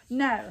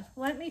 Now,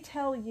 let me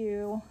tell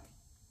you,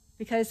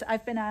 because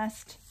I've been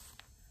asked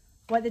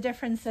what the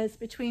difference is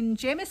between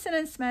Jamieson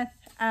and Smith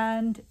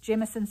and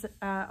Jamieson's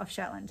of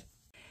Shetland.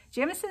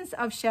 Jamieson's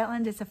of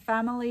Shetland is a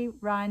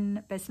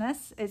family-run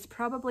business. It's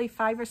probably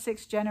 5 or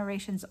 6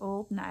 generations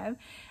old now,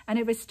 and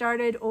it was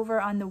started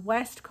over on the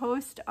west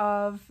coast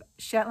of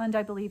Shetland,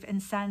 I believe, in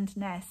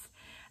Sandness.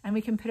 And we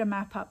can put a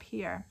map up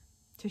here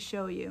to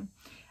show you.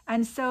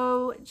 And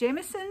so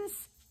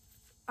Jamieson's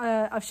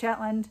of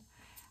Shetland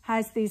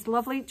has these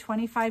lovely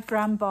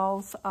 25-gram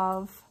balls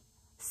of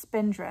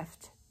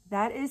Spindrift.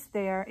 That is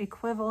their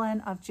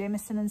equivalent of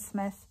Jamieson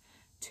Smith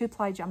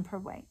 2-ply jumper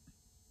weight.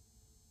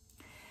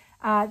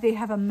 They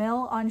have a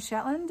mill on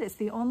Shetland. It's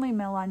the only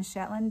mill on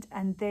Shetland,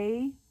 and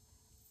they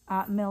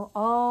mill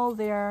all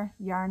their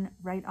yarn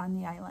right on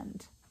the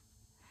island.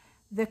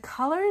 The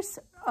colours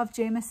of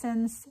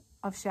Jamieson's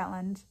of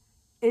Shetland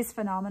is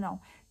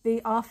phenomenal.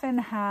 They often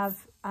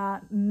have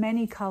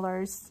many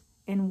colours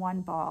in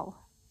one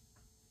ball.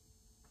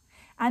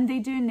 And they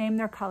do name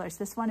their colours.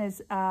 This one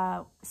is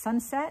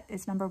Sunset,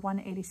 is number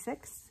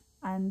 186,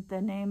 and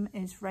the name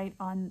is right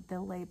on the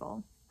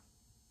label.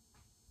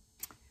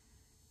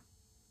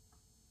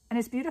 And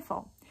it's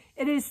beautiful.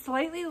 It is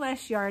slightly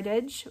less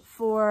yardage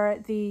for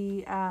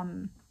the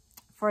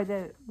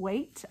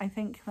weight. I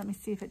think, let me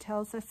see if it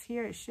tells us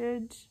here. It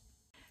should. It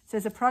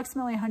says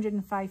approximately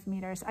 105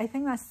 meters. I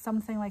think that's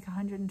something like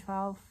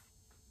 112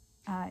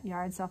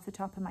 yards off the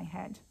top of my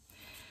head.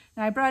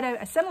 Now I brought out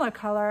a similar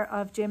color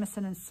of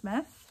Jamieson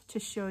Smith to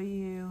show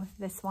you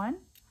this one.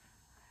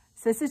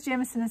 So this is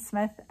Jamieson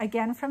Smith,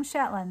 again from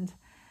Shetland.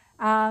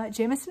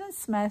 Jamieson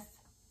Smith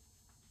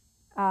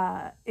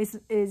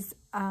is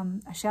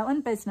a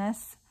Shetland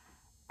business,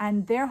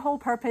 and their whole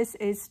purpose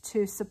is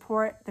to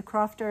support the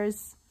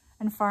crofters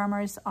and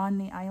farmers on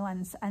the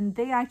islands. And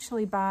they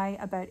actually buy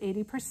about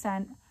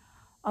 80%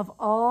 of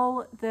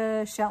all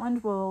the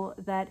Shetland wool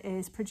that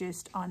is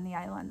produced on the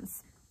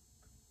islands.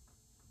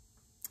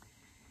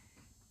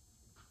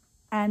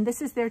 And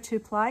this is their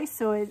 2-ply,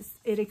 so it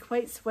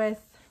equates with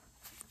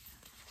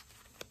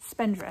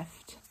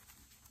Spindrift.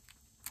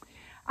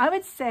 I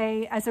would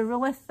say, as a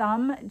rule of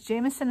thumb,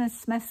 Jamieson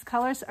Smith's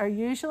colours are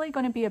usually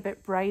going to be a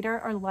bit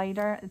brighter or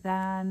lighter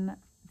than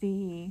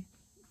the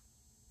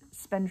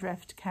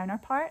Spindrift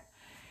counterpart.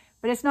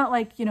 But it's not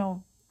like, you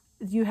know,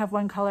 you have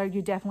one colour,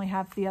 you definitely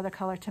have the other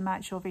colour to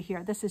match over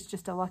here. This is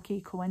just a lucky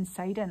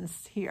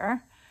coincidence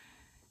here.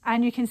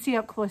 And you can see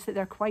up close that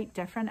they're quite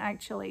different,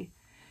 actually.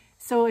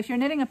 So if you're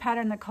knitting a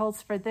pattern that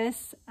calls for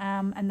this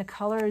and the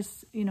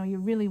colours, you know, you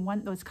really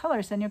want those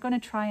colours, then you're going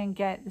to try and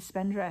get the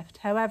Spindrift.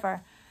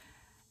 However,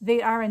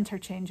 they are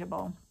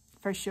interchangeable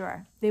for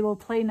sure. They will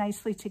play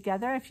nicely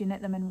together if you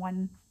knit them in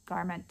one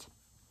garment.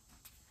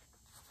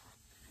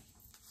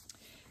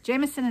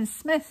 Jamieson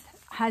Smith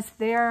has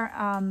their,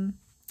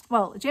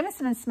 well,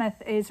 Jamieson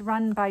Smith is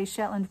run by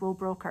Shetland wool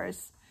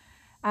brokers.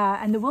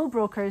 And the wool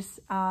brokers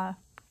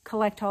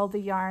collect all the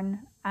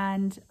yarn,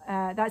 and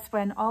that's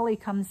when Ollie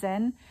comes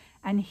in,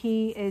 and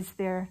he is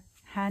their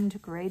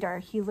hand grader.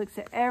 He looks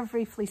at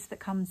every fleece that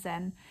comes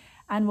in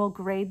and will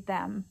grade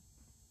them,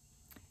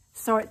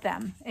 sort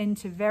them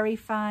into very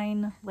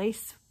fine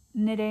lace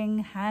knitting,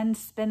 hand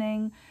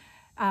spinning,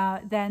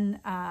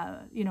 then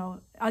you know,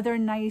 other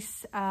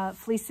nice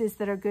fleeces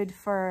that are good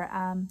for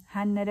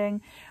hand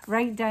knitting,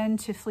 right down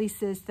to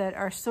fleeces that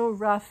are so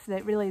rough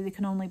that really they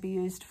can only be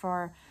used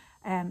for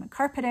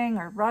carpeting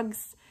or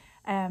rugs,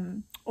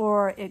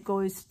 or it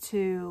goes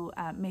to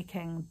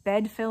making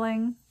bed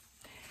filling,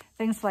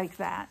 things like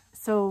that.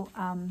 So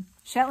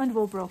Shetland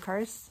wool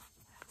brokers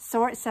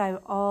sorts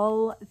out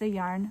all the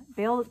yarn,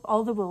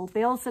 all the wool,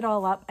 bales it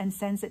all up and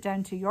sends it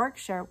down to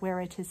Yorkshire where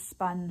it is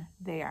spun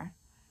there.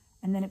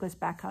 And then it goes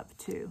back up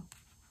to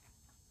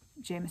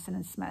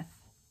Jamieson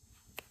Smith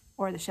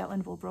or the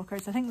Shetland wool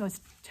brokers. I think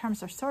those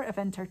terms are sort of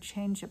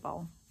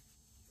interchangeable.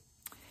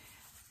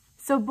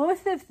 So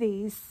both of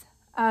these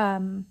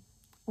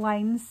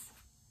lines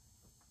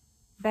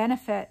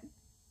benefit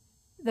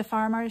the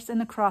farmers and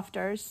the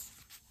crofters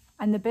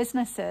and the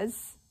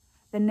businesses,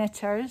 the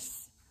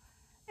knitters,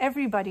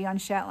 everybody on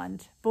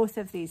Shetland. Both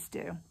of these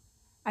do.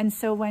 And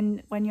so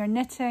when you're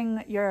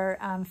knitting your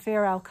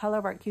Fair Isle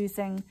colourwork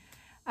using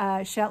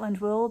Shetland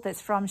wool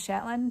that's from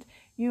Shetland,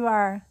 you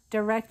are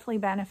directly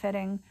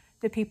benefiting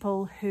the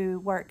people who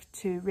work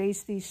to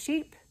raise these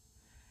sheep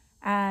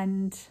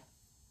and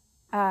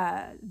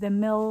the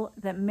mill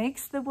that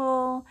makes the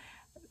wool,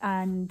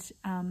 and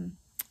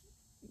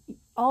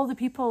all the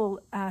people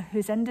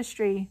whose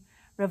industry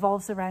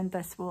revolves around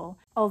this wool.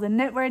 All the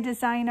knitwear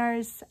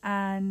designers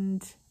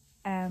and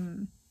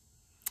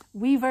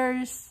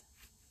weavers,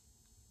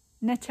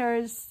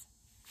 knitters,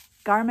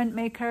 garment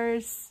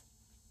makers,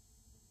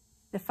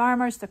 the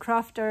farmers, the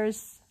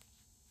crofters,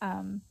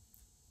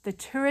 the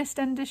tourist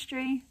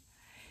industry.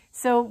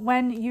 So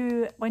when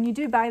you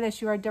do buy this,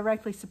 you are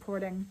directly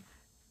supporting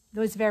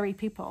those very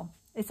people.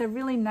 It's a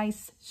really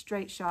nice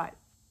straight shot.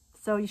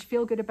 So you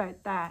feel good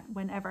about that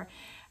whenever.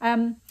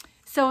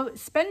 So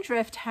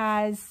Spindrift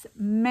has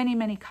many,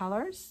 many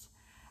colors,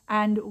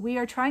 and we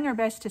are trying our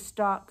best to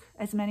stock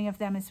as many of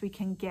them as we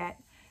can get.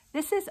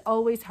 This is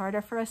always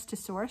harder for us to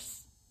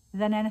source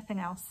than anything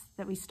else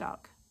that we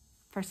stock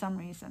for some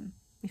reason.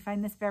 We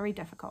find this very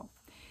difficult.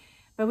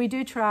 But we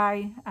do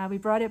try, we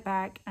brought it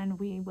back, and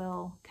we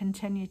will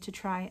continue to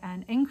try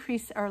and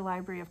increase our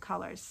library of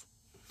colours.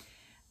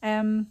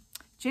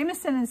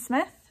 Jamieson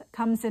Smith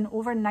comes in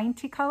over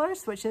 90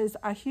 colours, which is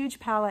a huge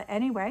palette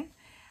anyway.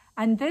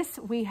 And this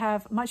we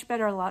have much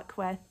better luck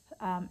with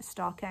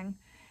stocking.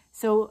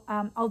 So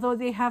although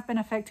they have been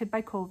affected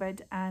by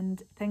COVID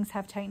and things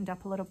have tightened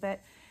up a little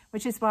bit,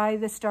 which is why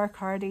the Star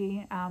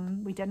Cardi,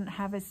 we didn't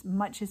have as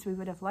much as we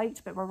would have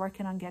liked, but we're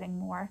working on getting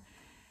more,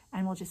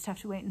 and we'll just have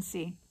to wait and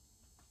see.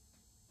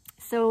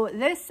 So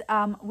this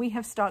we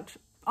have stocked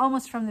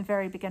almost from the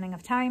very beginning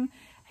of time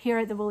here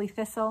at the Woolly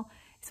Thistle.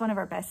 It's one of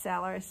our best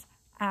sellers,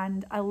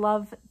 and I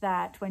love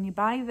that when you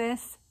buy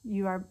this,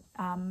 you are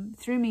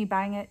through me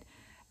buying it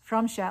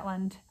from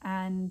Shetland,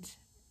 and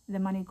the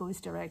money goes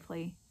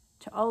directly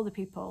to all the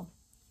people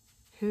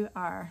who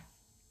are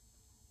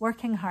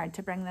working hard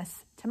to bring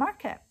this to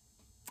market.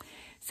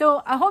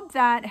 So I hope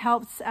that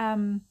helps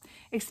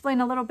explain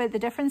a little bit the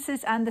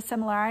differences and the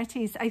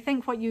similarities. I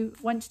think what you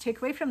want to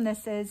take away from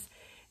this is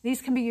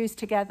these can be used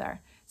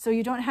together. So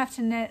you don't have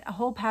to knit a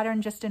whole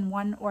pattern just in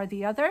one or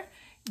the other.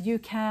 You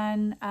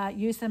can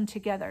use them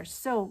together.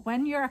 So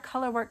when you're a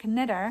colorwork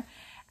knitter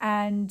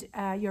and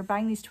you're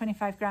buying these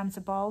 25 grams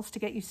of balls to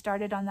get you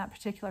started on that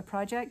particular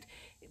project,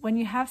 when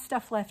you have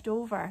stuff left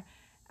over,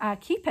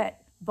 keep it,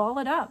 ball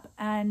it up,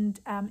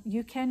 and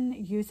you can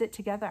use it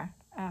together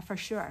for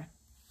sure.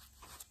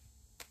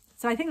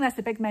 So I think that's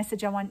the big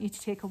message I want you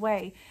to take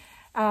away.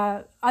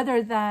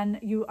 Other than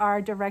you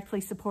are directly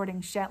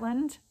supporting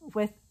Shetland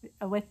with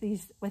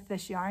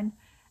this yarn,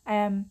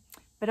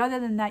 but other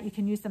than that, you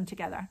can use them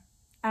together.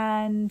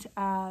 And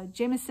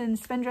Jamieson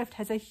Spindrift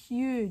has a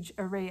huge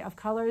array of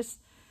colours.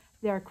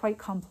 They're quite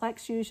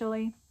complex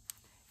usually.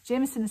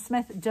 Jamieson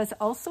Smith does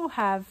also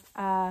have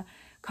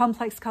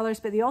complex colours,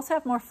 but they also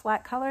have more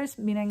flat colours,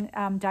 meaning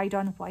dyed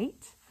on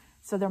white,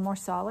 so they're more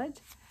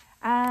solid.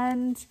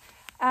 And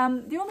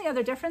the only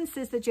other difference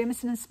is that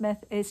Jamieson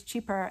Smith is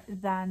cheaper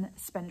than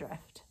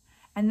Spindrift,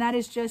 and that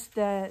is just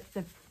the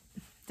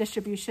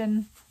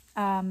distribution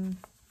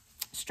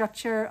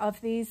structure of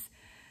these.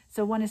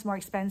 So one is more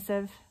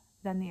expensive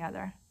than the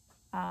other.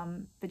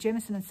 But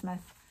Jamieson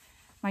Smith,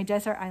 my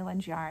desert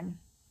island yarn,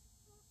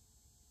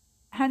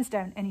 hands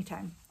down,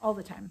 anytime, all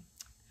the time,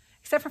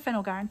 except for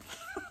Finullgarn.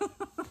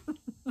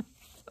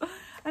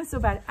 I'm so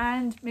bad.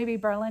 And maybe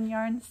Berlin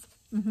yarns.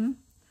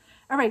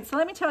 All right, so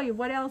let me tell you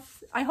what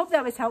else. I hope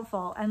that was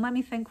helpful, and let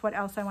me think what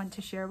else I want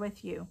to share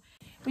with you.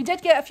 We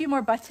did get a few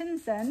more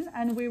buttons in,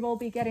 and we will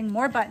be getting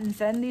more buttons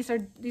in. These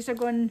are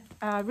going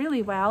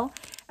really well.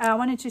 I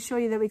wanted to show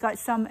you that we got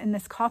some in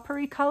this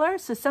coppery color.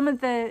 So some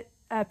of the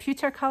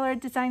pewter color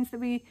designs that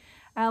we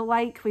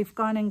like, we've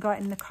gone and got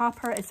in the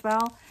copper as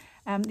well.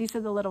 These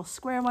are the little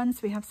square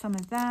ones. We have some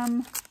of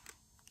them.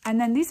 And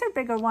then these are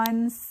bigger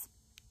ones,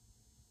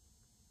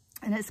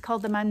 and it's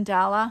called the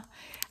mandala.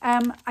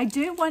 I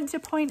do want to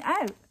point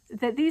out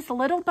that these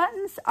little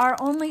buttons are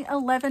only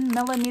 11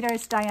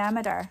 millimeters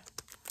diameter.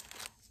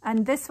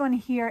 And this one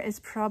here is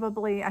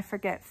probably, I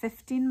forget,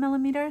 15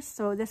 millimeters.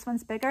 So this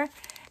one's bigger.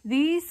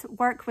 These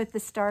work with the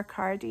Star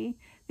Cardi.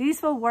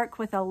 These will work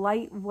with a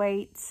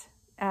lightweight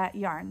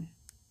yarn,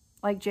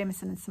 like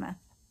Jamieson Smith.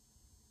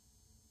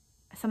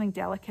 Something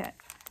delicate.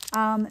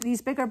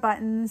 These bigger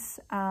buttons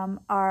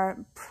are,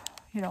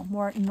 you know,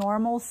 more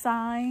normal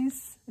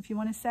size, if you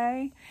want to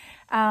say.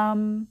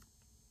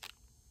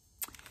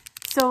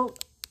 So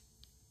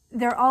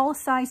they're all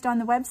sized on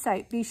the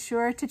website. Be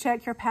sure to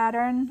check your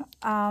pattern,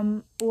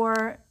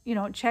 or, you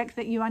know, check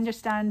that you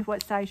understand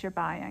what size you're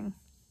buying,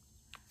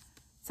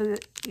 so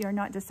that you're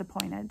not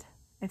disappointed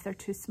if they're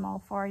too small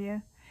for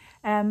you.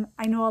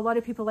 I know a lot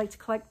of people like to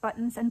collect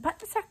buttons, and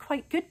buttons are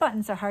quite good.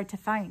 Buttons are hard to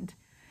find.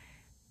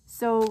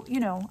 So, you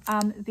know,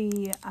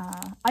 the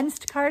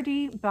Unst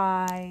Cardi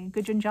by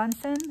Gudrun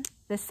Johnson,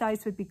 this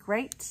size would be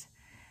great.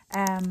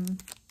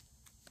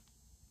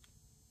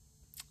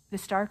 The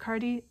Star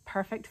Cardi,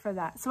 perfect for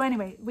that. So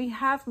anyway, we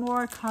have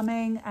more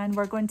coming, and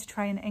we're going to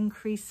try and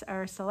increase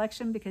our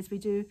selection because we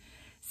do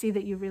see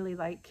that you really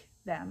like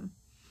them.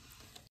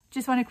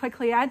 Just want to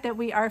quickly add that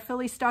we are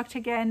fully stocked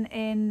again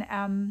in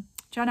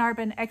John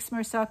Arbon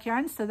Exmoor sock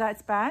yarn, so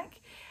that's back.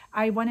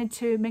 I wanted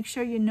to make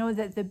sure you know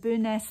that the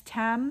Bûches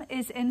Tam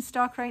is in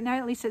stock right now,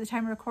 at least at the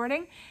time of recording.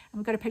 And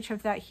we've got a picture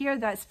of that here.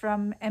 That's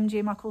from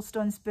MJ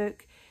Mucklestone's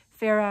book,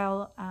 Fair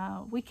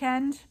Isle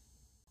Weekend.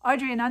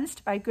 Audrey and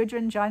Unst by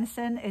Gudrun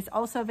Johnson is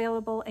also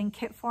available in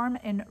kit form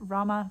in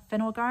Rauma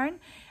Finullgarn,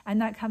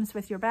 and that comes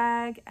with your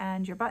bag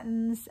and your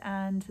buttons,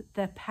 and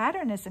the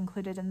pattern is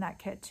included in that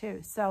kit too.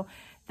 So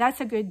that's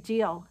a good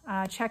deal.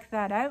 Check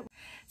that out.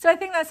 So I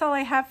think that's all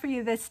I have for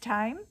you this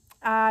time.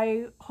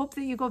 I hope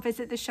that you go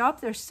visit the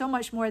shop. There's so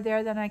much more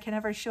there than I can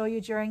ever show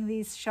you during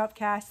these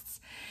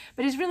shopcasts.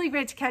 But it's really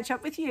great to catch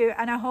up with you,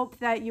 and I hope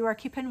that you are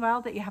keeping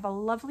well, that you have a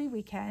lovely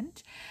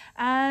weekend,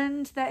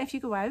 and that if you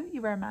go out,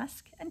 you wear a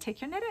mask and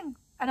take your knitting.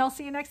 And I'll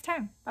see you next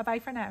time. Bye-bye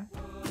for now.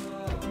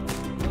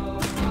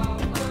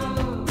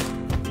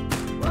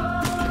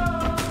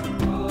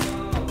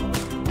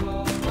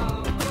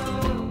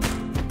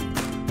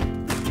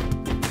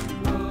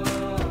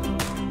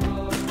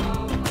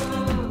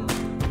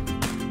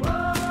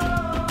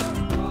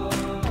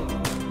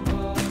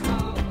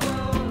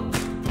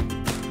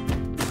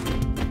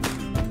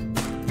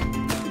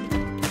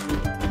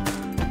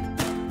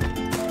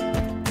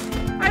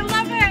 I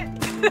love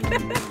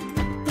it!